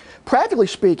closed. Practically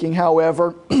speaking,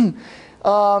 however,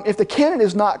 if the canon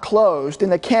is not closed, then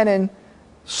the canon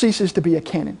ceases to be a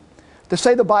canon. To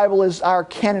say the Bible is our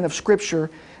canon of Scripture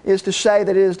is to say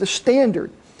that it is the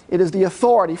standard, it is the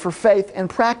authority for faith and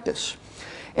practice.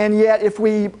 And yet, if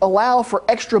we allow for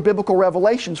extra biblical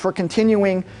revelations, for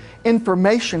continuing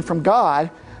information from God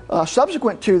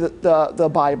subsequent to the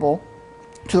Bible,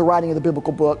 to the writing of the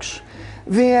biblical books,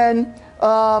 then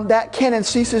that canon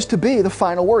ceases to be the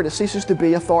final word. It ceases to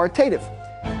be authoritative.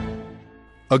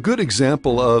 A good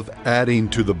example of adding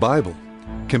to the Bible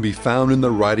can be found in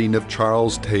the writing of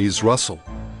Charles Taze Russell,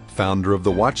 founder of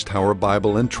the Watchtower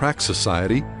Bible and Tract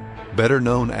Society, better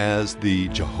known as the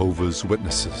Jehovah's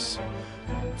Witnesses.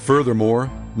 Furthermore,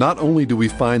 not only do we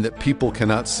find that people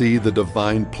cannot see the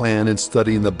divine plan in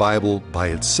studying the Bible by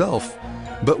itself,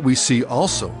 but we see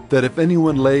also that if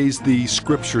anyone lays the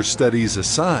scripture studies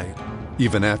aside,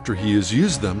 even after he has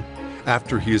used them,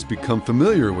 after he has become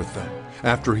familiar with them,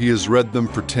 after he has read them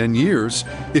for 10 years,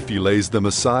 if he lays them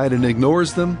aside and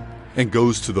ignores them and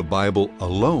goes to the Bible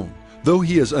alone, though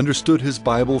he has understood his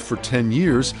Bible for 10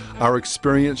 years, our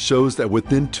experience shows that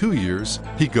within 2 years,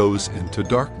 he goes into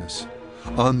darkness.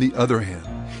 On the other hand,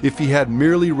 if he had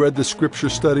merely read the scripture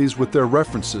studies with their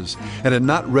references and had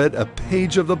not read a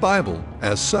page of the Bible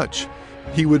as such,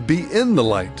 he would be in the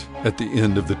light at the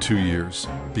end of the 2 years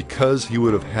because he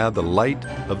would have had the light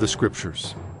of the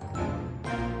scriptures.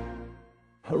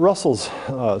 Russell's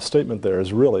statement there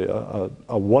is really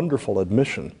a wonderful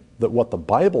admission that what the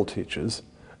Bible teaches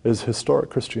is historic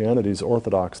Christianity's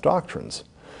orthodox doctrines.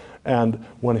 And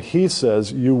when he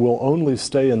says you will only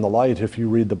stay in the light if you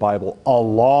read the Bible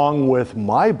along with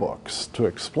my books to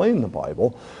explain the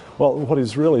Bible, well, what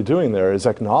he's really doing there is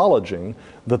acknowledging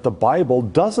that the Bible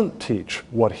doesn't teach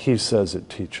what he says it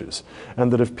teaches,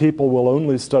 and that if people will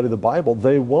only study the Bible,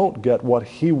 they won't get what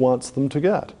he wants them to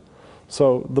get.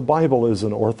 So the Bible is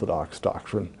an orthodox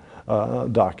doctrine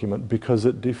document because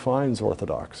it defines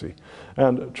orthodoxy.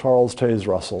 And Charles Taze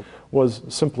Russell was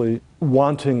simply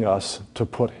wanting us to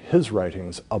put his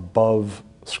writings above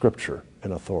Scripture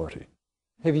in authority.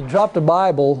 If you dropped a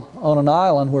Bible on an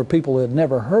island where people had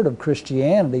never heard of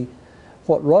Christianity,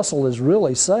 what Russell is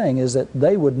really saying is that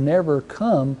they would never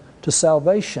come to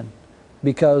salvation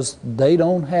because they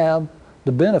don't have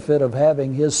the benefit of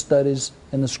having his studies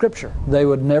in the Scripture. They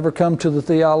would never come to the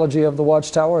theology of the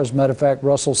Watchtower. As a matter of fact,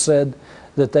 Russell said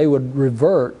that they would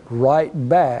revert right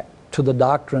back to the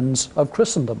doctrines of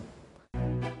Christendom.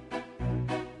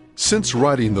 Since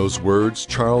writing those words,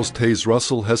 Charles Taze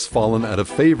Russell has fallen out of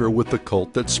favor with the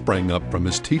cult that sprang up from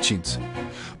his teachings.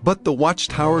 But the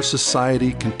Watchtower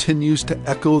Society continues to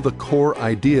echo the core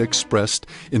idea expressed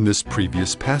in this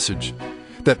previous passage,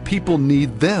 that people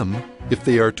need them if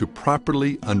they are to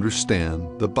properly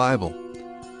understand the Bible.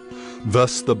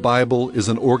 Thus, the Bible is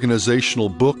an organizational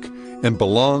book and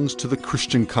belongs to the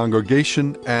Christian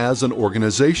congregation as an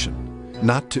organization,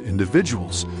 not to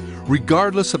individuals,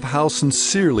 regardless of how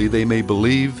sincerely they may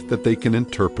believe that they can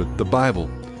interpret the Bible.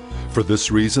 For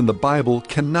this reason, the Bible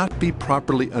cannot be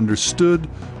properly understood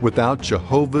without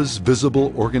Jehovah's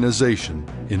visible organization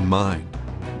in mind.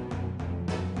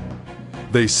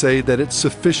 They say that it's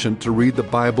sufficient to read the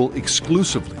Bible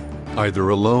exclusively, either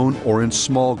alone or in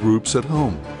small groups at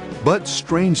home. But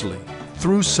strangely,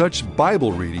 through such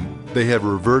Bible reading, they have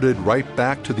reverted right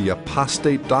back to the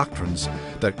apostate doctrines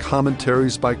that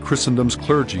commentaries by Christendom's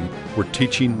clergy were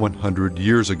teaching 100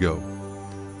 years ago.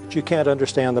 You can't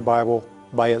understand the Bible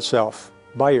by itself,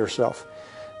 by yourself.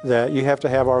 That you have to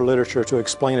have our literature to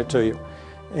explain it to you.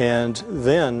 And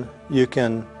then you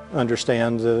can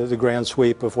understand the grand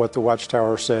sweep of what the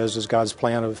Watchtower says is God's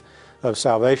plan of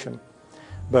salvation.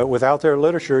 But without their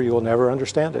literature, you will never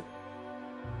understand it.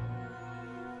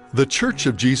 The Church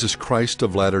of Jesus Christ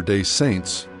of Latter-day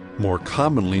Saints, more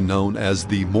commonly known as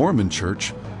the Mormon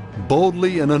Church,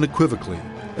 boldly and unequivocally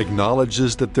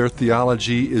acknowledges that their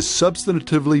theology is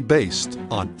substantively based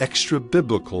on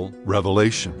extra-biblical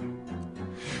revelation.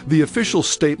 The official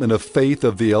statement of faith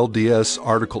of the LDS,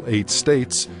 Article 8,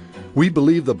 states, "We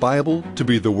believe the Bible to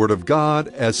be the Word of God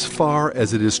as far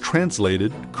as it is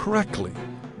translated correctly.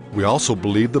 We also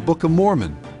believe the Book of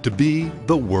Mormon to be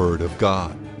the Word of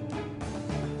God."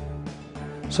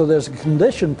 So there's a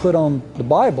condition put on the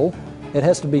Bible. It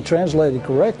has to be translated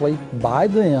correctly by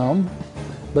them,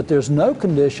 but there's no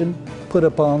condition put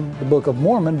upon the Book of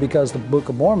Mormon because the Book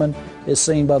of Mormon is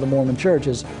seen by the Mormon Church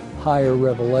as higher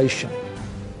revelation.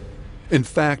 In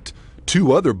fact,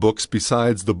 2 other books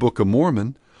besides the Book of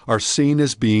Mormon are seen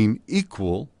as being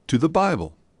equal to the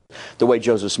Bible. The way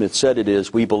Joseph Smith said it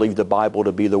is, we believe the Bible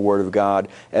to be the Word of God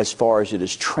as far as it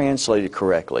is translated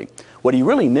correctly. What he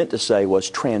really meant to say was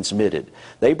transmitted.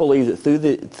 They believe that through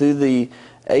the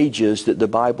ages that the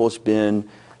Bible's been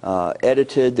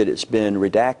edited, that it's been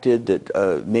redacted,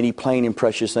 that many plain and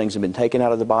precious things have been taken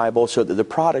out of the Bible, so that the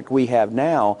product we have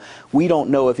now, we don't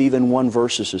know if even one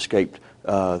verse has escaped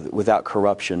without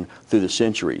corruption through the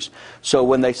centuries. So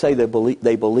when they say they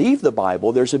believe the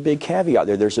Bible, there's a big caveat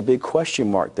there. There's a big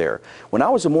question mark there. When I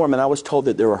was a Mormon, I was told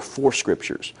that there are 4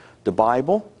 scriptures: the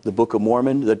Bible, the Book of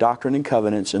Mormon, the Doctrine and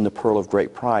Covenants, and the Pearl of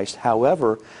Great Price.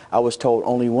 However, I was told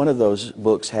only one of those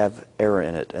books have error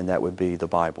in it, and that would be the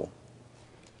Bible.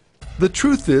 The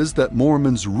truth is that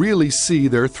Mormons really see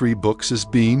their 3 books as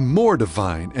being more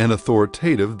divine and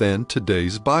authoritative than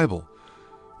today's Bible.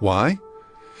 Why?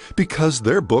 Because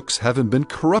their books haven't been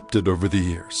corrupted over the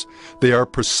years. They are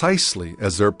precisely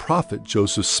as their prophet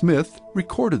Joseph Smith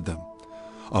recorded them.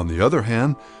 On the other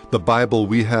hand, the Bible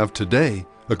we have today,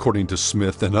 according to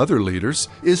Smith and other leaders,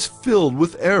 is filled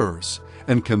with errors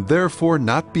and can therefore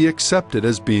not be accepted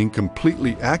as being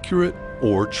completely accurate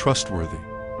or trustworthy.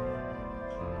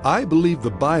 I believe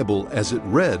the Bible as it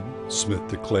read, Smith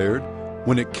declared,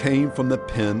 when it came from the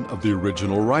pen of the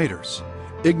original writers.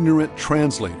 Ignorant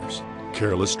translators,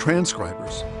 careless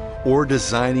transcribers, or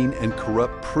designing and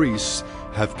corrupt priests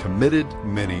have committed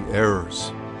many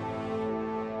errors.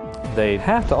 They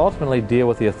have to ultimately deal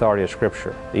with the authority of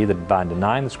Scripture, either by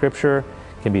denying the Scripture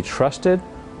can be trusted,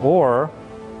 or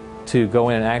to go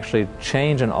in and actually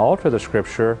change and alter the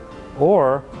Scripture,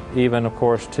 or even, of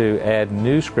course, to add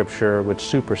new Scripture which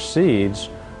supersedes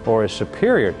or is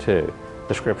superior to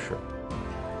the Scripture.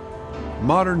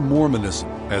 Modern Mormonism,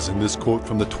 as in this quote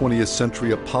from the 20th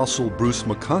century apostle Bruce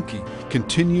McConkie,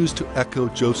 continues to echo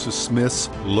Joseph Smith's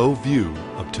low view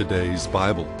of today's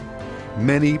Bible.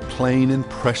 Many plain and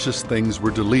precious things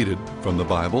were deleted from the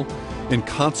Bible, in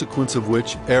consequence of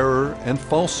which error and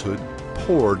falsehood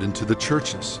poured into the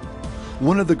churches.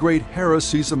 One of the great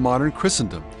heresies of modern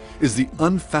Christendom is the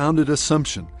unfounded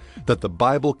assumption that the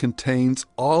Bible contains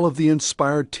all of the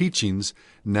inspired teachings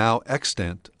now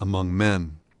extant among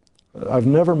men. I've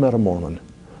never met a Mormon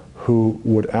who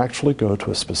would actually go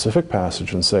to a specific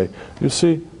passage and say, you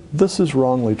see, this is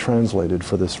wrongly translated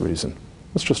for this reason.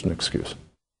 It's just an excuse.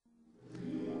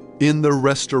 In the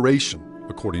Restoration,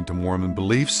 according to Mormon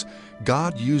beliefs,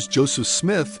 God used Joseph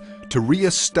Smith to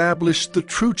reestablish the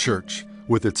true church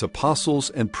with its apostles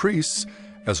and priests,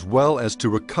 as well as to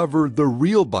recover the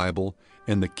real Bible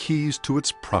and the keys to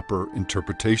its proper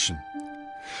interpretation.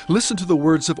 Listen to the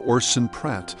words of Orson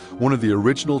Pratt, one of the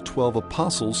original 12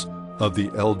 apostles of the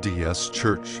LDS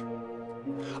Church.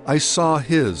 I saw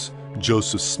his,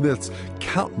 Joseph Smith's,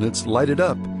 countenance lighted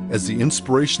up as the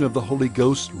inspiration of the Holy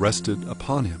Ghost rested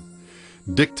upon him,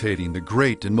 dictating the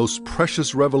great and most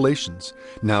precious revelations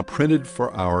now printed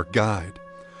for our guide.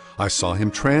 I saw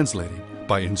him translating,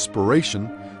 by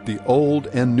inspiration, the Old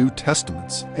and New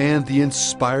Testaments and the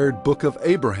inspired Book of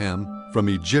Abraham from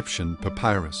Egyptian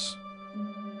papyrus.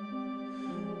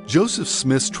 Joseph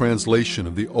Smith's translation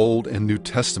of the Old and New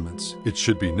Testaments, it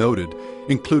should be noted,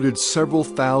 included several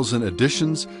thousand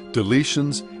additions,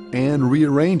 deletions, and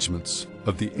rearrangements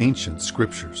of the ancient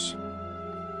scriptures.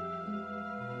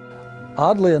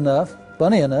 Oddly enough,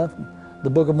 funny enough, the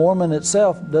Book of Mormon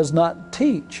itself does not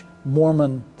teach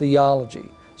Mormon theology.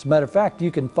 As a matter of fact,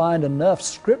 you can find enough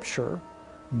scripture,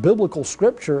 biblical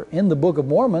scripture, in the Book of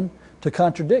Mormon to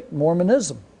contradict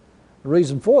Mormonism. The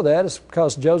reason for that is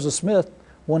because Joseph Smith,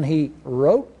 when he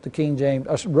wrote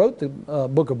the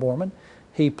Book of Mormon,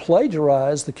 he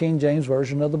plagiarized the King James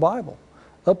Version of the Bible,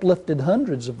 uplifted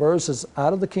hundreds of verses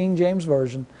out of the King James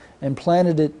Version and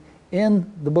planted it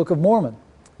in the Book of Mormon.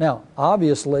 Now,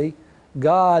 obviously,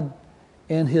 God,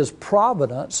 in His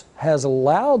providence, has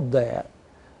allowed that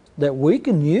we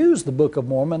can use the Book of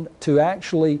Mormon to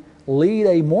actually lead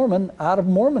a Mormon out of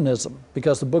Mormonism,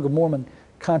 because the Book of Mormon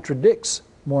contradicts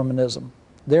Mormonism.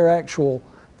 Their actual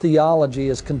theology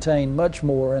is contained much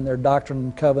more in their Doctrine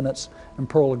and Covenants and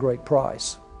Pearl of Great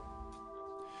Price.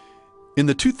 In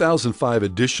the 2005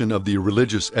 edition of The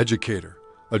Religious Educator,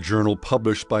 a journal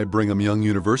published by Brigham Young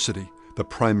University, the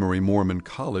primary Mormon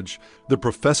college, the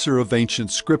professor of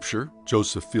ancient scripture,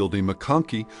 Joseph Fielding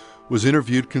McConkie, was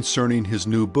interviewed concerning his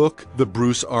new book, The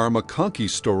Bruce R. McConkie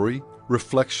Story,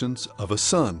 Reflections of a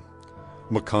Son.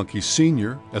 McConkie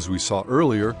Sr., as we saw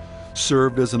earlier,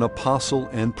 served as an apostle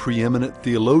and preeminent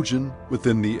theologian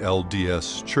within the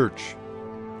LDS Church.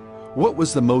 What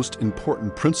was the most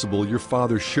important principle your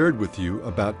father shared with you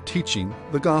about teaching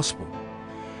the gospel?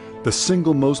 The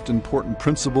single most important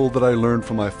principle that I learned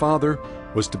from my father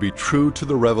was to be true to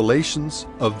the revelations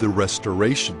of the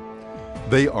Restoration.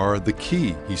 They are the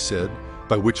key, he said,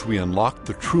 by which we unlock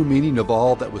the true meaning of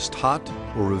all that was taught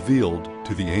or revealed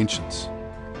to the ancients.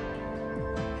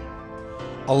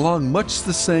 Along much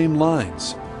the same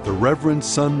lines, the Reverend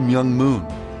Sun Myung Moon,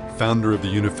 founder of the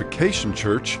Unification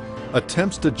Church,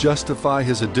 attempts to justify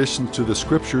his additions to the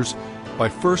scriptures by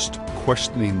first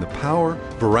questioning the power,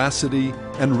 veracity,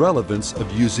 and relevance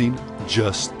of using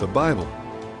just the Bible.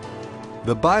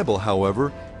 The Bible,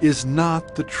 however, is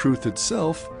not the truth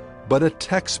itself, but a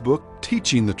textbook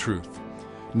teaching the truth.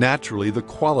 Naturally, the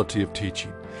quality of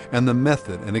teaching and the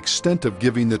method and extent of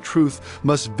giving the truth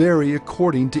must vary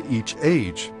according to each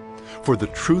age, for the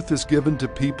truth is given to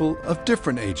people of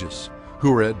different ages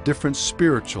who are at different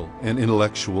spiritual and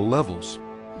intellectual levels.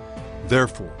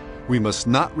 Therefore, we must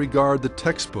not regard the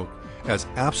textbook as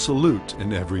absolute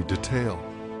in every detail.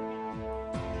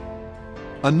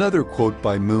 Another quote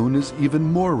by Moon is even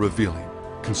more revealing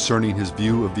concerning his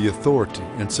view of the authority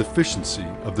and sufficiency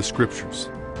of the Scriptures.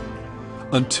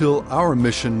 Until our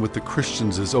mission with the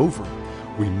Christians is over,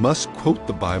 we must quote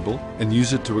the Bible and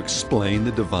use it to explain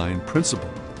the divine principle.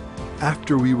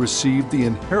 After we receive the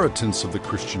inheritance of the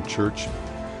Christian church,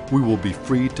 we will be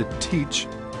free to teach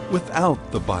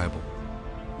without the Bible.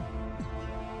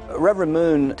 Reverend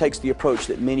Moon takes the approach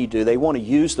that many do. They want to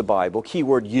use the Bible,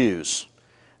 keyword use.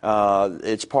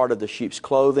 It's part of the sheep's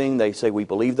clothing. They say we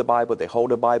believe the Bible, they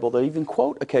hold a Bible, they even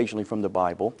quote occasionally from the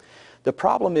Bible. The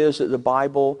problem is that the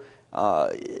Bible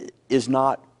is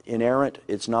not inerrant,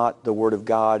 it's not the Word of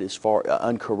God, it's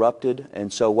uncorrupted,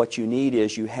 and so what you need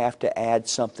is you have to add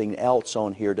something else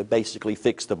on here to basically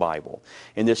fix the Bible.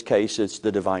 In this case, it's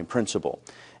the divine principle.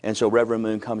 And so Reverend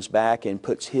Moon comes back and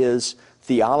puts his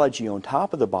theology on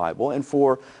top of the Bible, and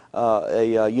for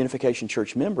a Unification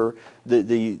Church member,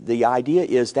 the idea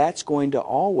is that's going to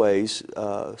always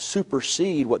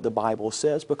supersede what the Bible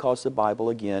says, because the Bible,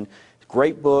 again,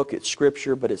 great book, it's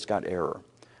Scripture, but it's got error.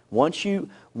 Once you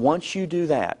do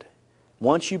that,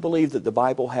 once you believe that the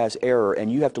Bible has error and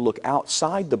you have to look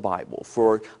outside the Bible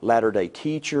for Latter-day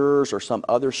teachers or some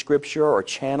other scripture or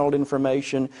channeled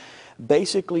information,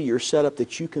 basically you're set up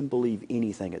that you can believe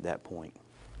anything at that point.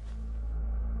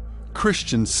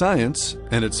 Christian Science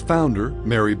and its founder,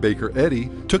 Mary Baker Eddy,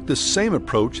 took the same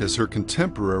approach as her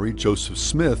contemporary Joseph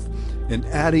Smith in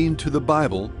adding to the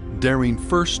Bible, daring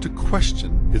first to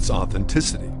question its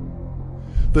authenticity.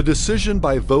 The decision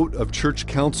by vote of church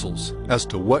councils as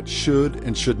to what should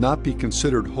and should not be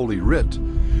considered Holy Writ,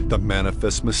 the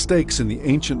manifest mistakes in the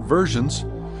ancient versions,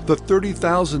 the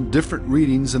 30,000 different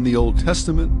readings in the Old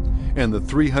Testament, and the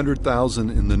 300,000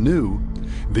 in the New,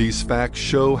 these facts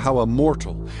show how a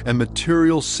mortal and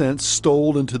material sense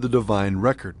stole into the divine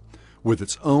record, with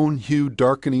its own hue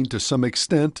darkening to some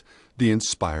extent the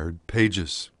inspired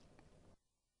pages.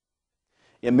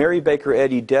 And Mary Baker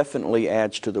Eddy definitely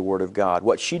adds to the Word of God.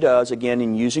 What she does, again,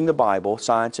 in using the Bible,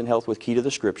 Science and Health with Key to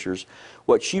the Scriptures,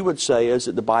 what she would say is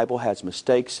that the Bible has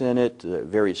mistakes in it,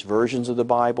 various versions of the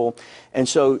Bible, and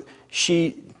so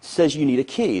she says you need a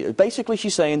key. Basically,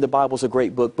 she's saying the Bible's a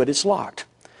great book, but it's locked.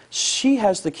 She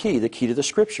has the key to the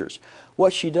Scriptures.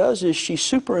 What she does is she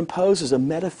superimposes a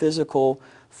metaphysical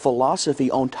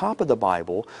philosophy on top of the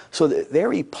Bible, so that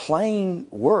very plain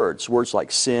words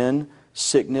like sin,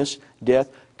 sickness, death,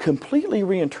 completely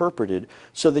reinterpreted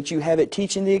so that you have it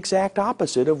teaching the exact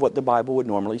opposite of what the Bible would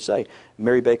normally say.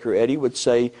 Mary Baker Eddy would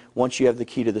say, once you have the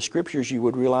key to the Scriptures, you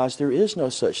would realize there is no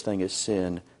such thing as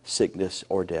sin, sickness,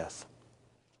 or death.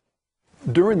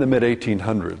 During the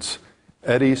mid-1800s,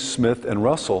 Eddy, Smith, and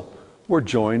Russell were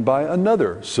joined by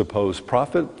another supposed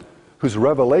prophet whose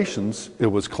revelations, it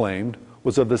was claimed,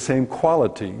 was of the same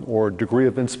quality or degree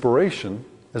of inspiration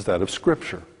as that of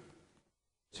Scripture.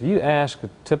 If you ask a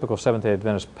typical Seventh-day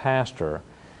Adventist pastor,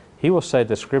 he will say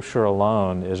that Scripture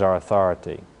alone is our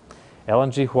authority.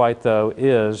 Ellen G. White, though,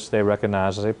 is, they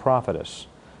recognize, as a prophetess.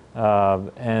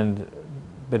 But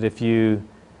if you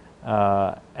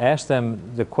ask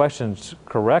them the questions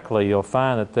correctly, you'll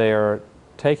find that they are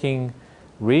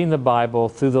reading the Bible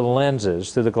through the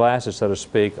lenses, through the glasses, so to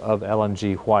speak, of Ellen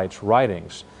G. White's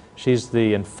writings. She's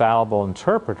the infallible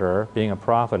interpreter, being a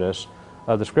prophetess,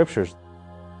 of the Scriptures.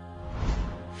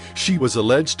 She was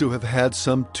alleged to have had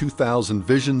some 2,000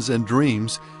 visions and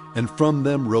dreams, and from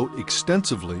them wrote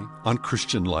extensively on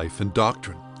Christian life and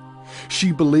doctrine.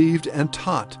 She believed and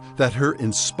taught that her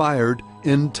inspired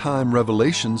end-time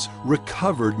revelations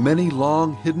recovered many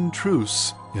long-hidden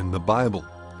truths in the Bible.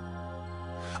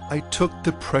 I took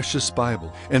the precious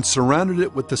Bible and surrounded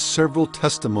it with the several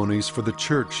testimonies for the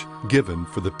church given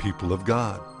for the people of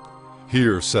God.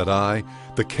 Here, said I,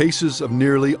 the cases of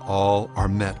nearly all are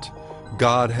met.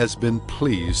 God has been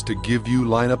pleased to give you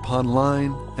line upon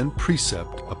line and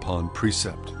precept upon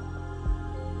precept.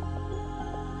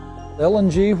 Ellen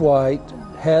G. White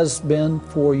has been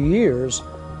for years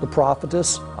the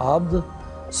prophetess of the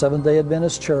Seventh-day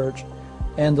Adventist Church,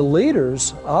 And the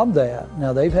leaders of that,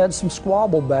 now they've had some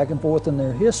squabble back and forth in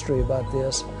their history about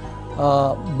this,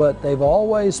 but they've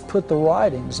always put the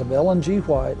writings of Ellen G.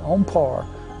 White on par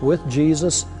with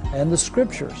Jesus and the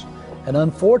Scriptures. And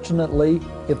unfortunately,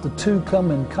 if the two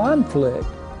come in conflict,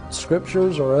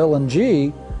 Scriptures or Ellen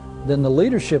G., then the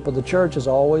leadership of the church is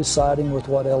always siding with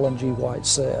what Ellen G. White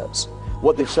says.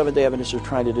 What the Seventh-day Adventists are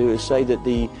trying to do is say that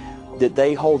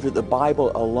they hold that the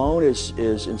Bible alone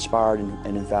is inspired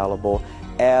and infallible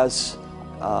as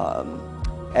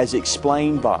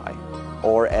explained by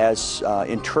or as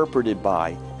interpreted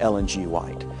by Ellen G.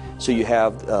 White. So you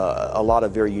have a lot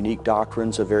of very unique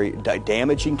doctrines, very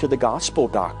damaging to the gospel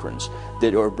doctrines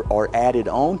that are added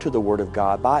on to the Word of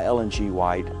God by Ellen G.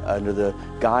 White under the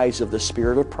guise of the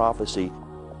spirit of prophecy.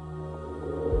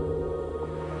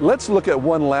 Let's look at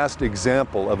one last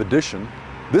example of addition,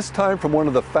 this time from one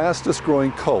of the fastest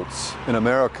growing cults in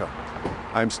America.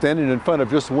 I'm standing in front of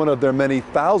just one of their many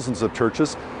thousands of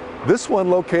churches, this one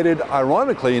located,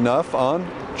 ironically enough, on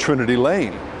Trinity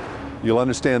Lane. You'll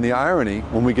understand the irony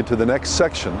when we get to the next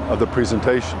section of the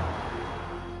presentation.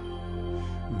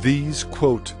 These,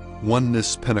 quote,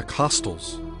 Oneness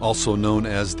Pentecostals, also known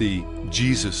as the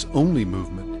Jesus-only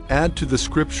movement, add to the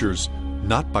Scriptures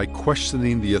not by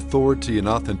questioning the authority and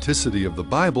authenticity of the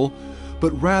Bible,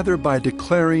 but rather by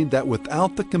declaring that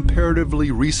without the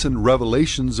comparatively recent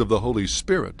revelations of the Holy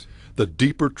Spirit, the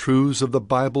deeper truths of the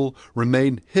Bible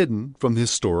remain hidden from the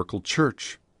historical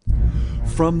church.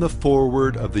 From the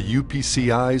foreword of the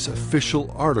UPCI's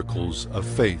official Articles of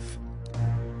Faith.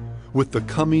 With the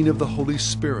coming of the Holy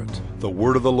Spirit, the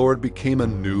Word of the Lord became a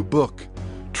new book.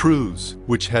 Truths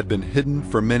which had been hidden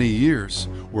for many years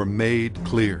were made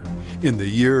clear. In the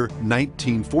year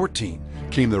 1914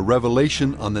 came the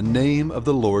revelation on the name of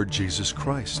the Lord Jesus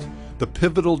Christ. The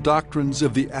pivotal doctrines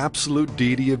of the absolute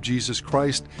deity of Jesus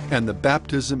Christ and the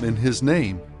baptism in His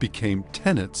name became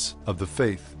tenets of the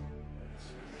faith.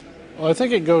 Well, I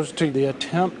think it goes to the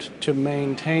attempt to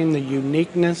maintain the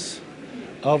uniqueness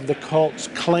of the cult's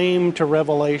claim to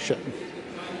revelation.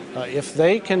 If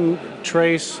they can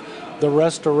trace the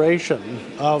restoration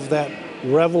of that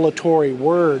revelatory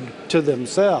word to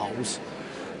themselves,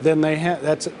 then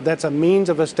that's a means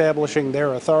of establishing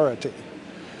their authority.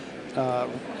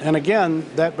 And again,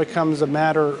 that becomes a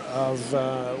matter of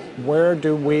where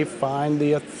do we find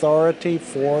the authority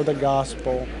for the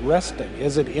gospel resting?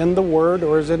 Is it in the Word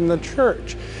or is it in the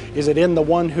church? Is it in the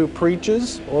one who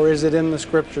preaches or is it in the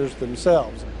Scriptures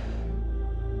themselves?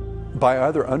 By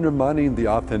either undermining the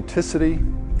authenticity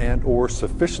and or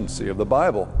sufficiency of the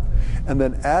Bible, and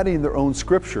then adding their own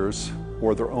Scriptures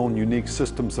or their own unique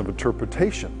systems of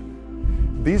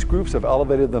interpretation, these groups have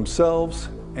elevated themselves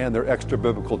and their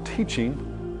extra-biblical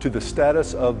teaching to the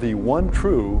status of the one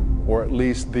true, or at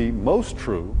least the most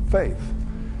true, faith.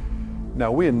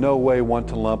 Now, we in no way want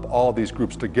to lump all these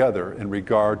groups together in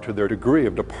regard to their degree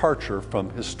of departure from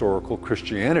historical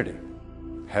Christianity.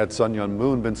 Had Sun Myung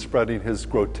Moon been spreading his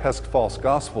grotesque false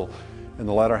gospel in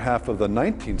the latter half of the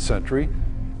 19th century,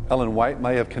 Ellen White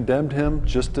may have condemned him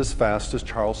just as fast as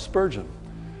Charles Spurgeon.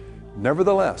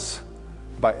 Nevertheless,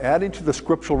 by adding to the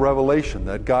scriptural revelation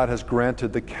that God has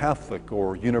granted the Catholic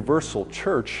or universal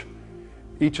church,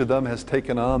 each of them has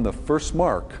taken on the first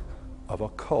mark of a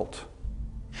cult.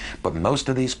 But most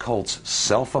of these cults,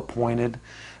 self-appointed,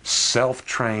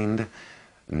 self-trained,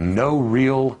 no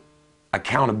real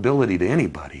accountability to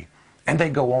anybody, and they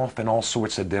go off in all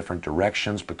sorts of different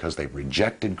directions because they've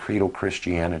rejected creedal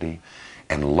Christianity,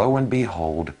 and lo and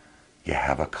behold, you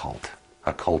have a cult.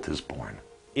 A cult is born.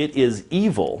 It is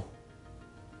evil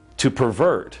to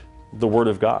pervert the Word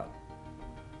of God.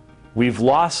 We've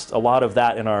lost a lot of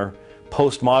that in our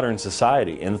postmodern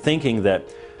society in thinking that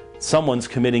someone's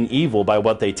committing evil by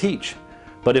what they teach.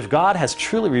 But if God has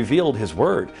truly revealed His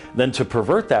Word, then to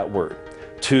pervert that Word,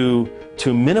 to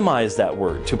minimize that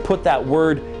Word, to put that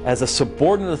Word as a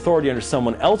subordinate authority under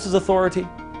someone else's authority,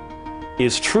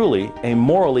 is truly a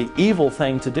morally evil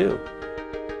thing to do.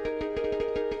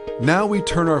 Now we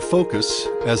turn our focus,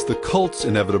 as the cults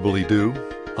inevitably do,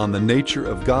 on the nature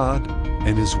of God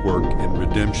and His work in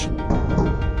redemption.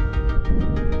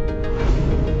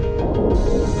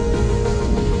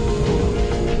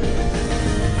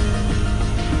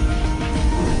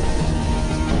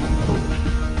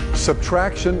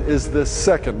 Subtraction is the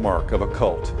second mark of a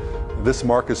cult. This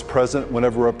mark is present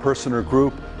whenever a person or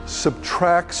group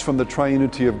subtracts from the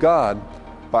triunity of God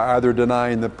by either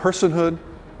denying the personhood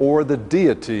or the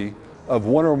deity of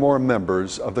one or more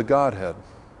members of the Godhead.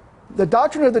 The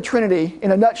doctrine of the Trinity,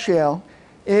 in a nutshell,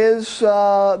 is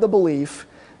the belief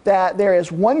that there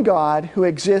is one God who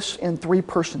exists in three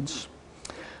persons.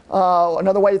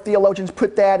 Another way theologians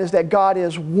put that is that God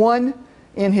is one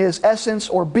in his essence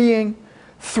or being,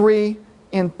 three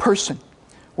in person.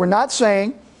 We're not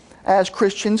saying, as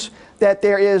Christians, that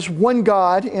there is one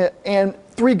God and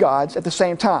three gods at the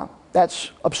same time.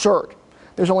 That's absurd.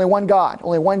 There's only one God,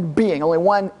 only one being, only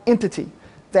one entity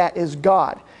that is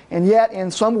God. And yet, in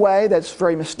some way that's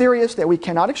very mysterious, that we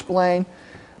cannot explain,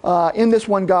 in this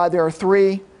one God there are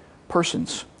three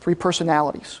persons, three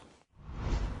personalities.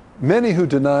 Many who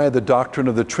deny the doctrine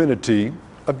of the Trinity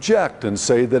object and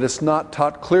say that it's not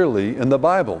taught clearly in the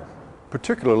Bible,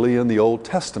 particularly in the Old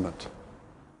Testament.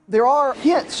 There are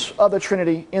hints of the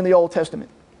Trinity in the Old Testament.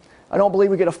 I don't believe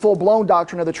we get a full-blown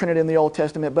doctrine of the Trinity in the Old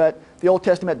Testament, but the Old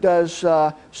Testament does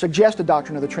suggest a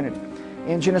doctrine of the Trinity.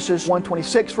 In Genesis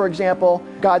 1:26, for example,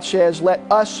 God says, "Let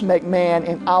us make man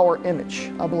in our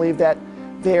image." I believe that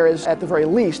there is, at the very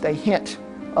least, a hint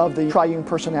of the triune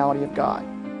personality of God.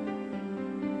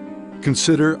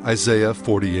 Consider Isaiah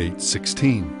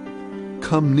 48:16.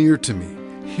 "Come near to me,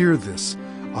 hear this.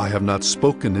 I have not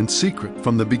spoken in secret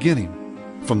from the beginning.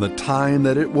 From the time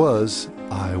that it was,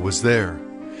 I was there.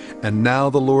 And now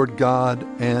the Lord God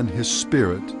and His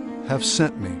Spirit have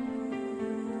sent me."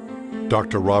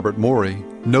 Dr. Robert Morey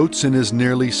notes in his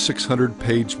nearly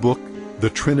 600-page book, The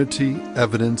Trinity,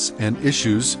 Evidence and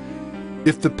Issues,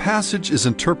 if the passage is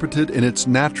interpreted in its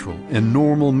natural and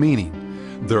normal meaning,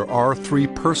 there are three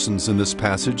persons in this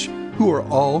passage who are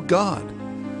all God.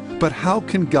 But how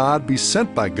can God be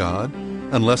sent by God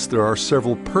unless there are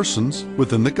several persons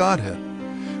within the Godhead?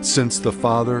 Since the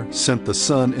Father sent the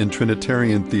Son in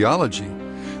Trinitarian theology,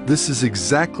 this is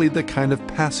exactly the kind of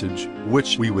passage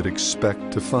which we would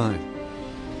expect to find.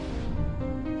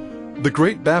 The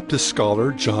great Baptist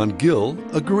scholar John Gill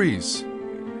agrees.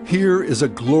 Here is a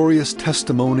glorious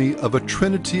testimony of a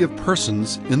trinity of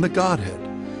persons in the Godhead.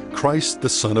 Christ, the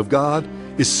Son of God,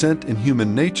 is sent in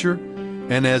human nature,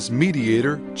 and as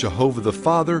mediator, Jehovah the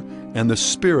Father and the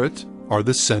Spirit are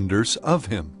the senders of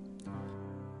him.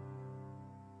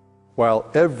 While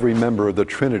every member of the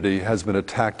Trinity has been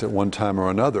attacked at one time or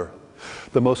another,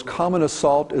 the most common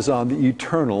assault is on the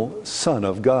eternal Son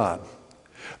of God.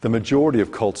 The majority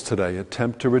of cults today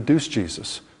attempt to reduce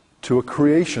Jesus to a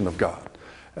creation of God,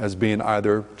 as being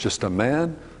either just a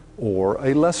man or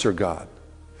a lesser God.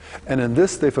 And in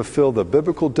this they fulfill the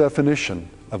biblical definition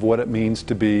of what it means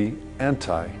to be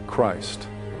anti-Christ.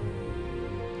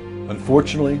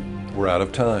 Unfortunately, we're out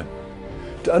of time.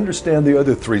 To understand the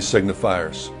other three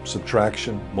signifiers,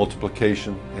 subtraction,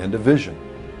 multiplication, and division,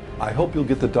 I hope you'll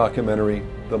get the documentary,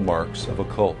 The Marks of a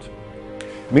Cult.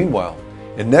 Meanwhile,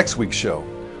 in next week's show,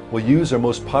 we'll use our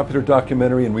most popular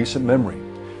documentary in recent memory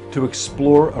to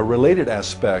explore a related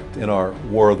aspect in our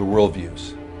War of the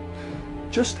Worldviews.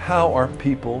 Just how are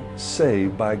people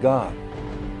saved by God?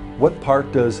 What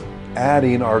part does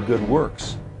adding our good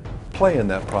works play in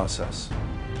that process?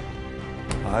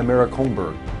 I'm Eric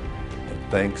Holmberg, and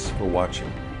thanks for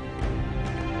watching.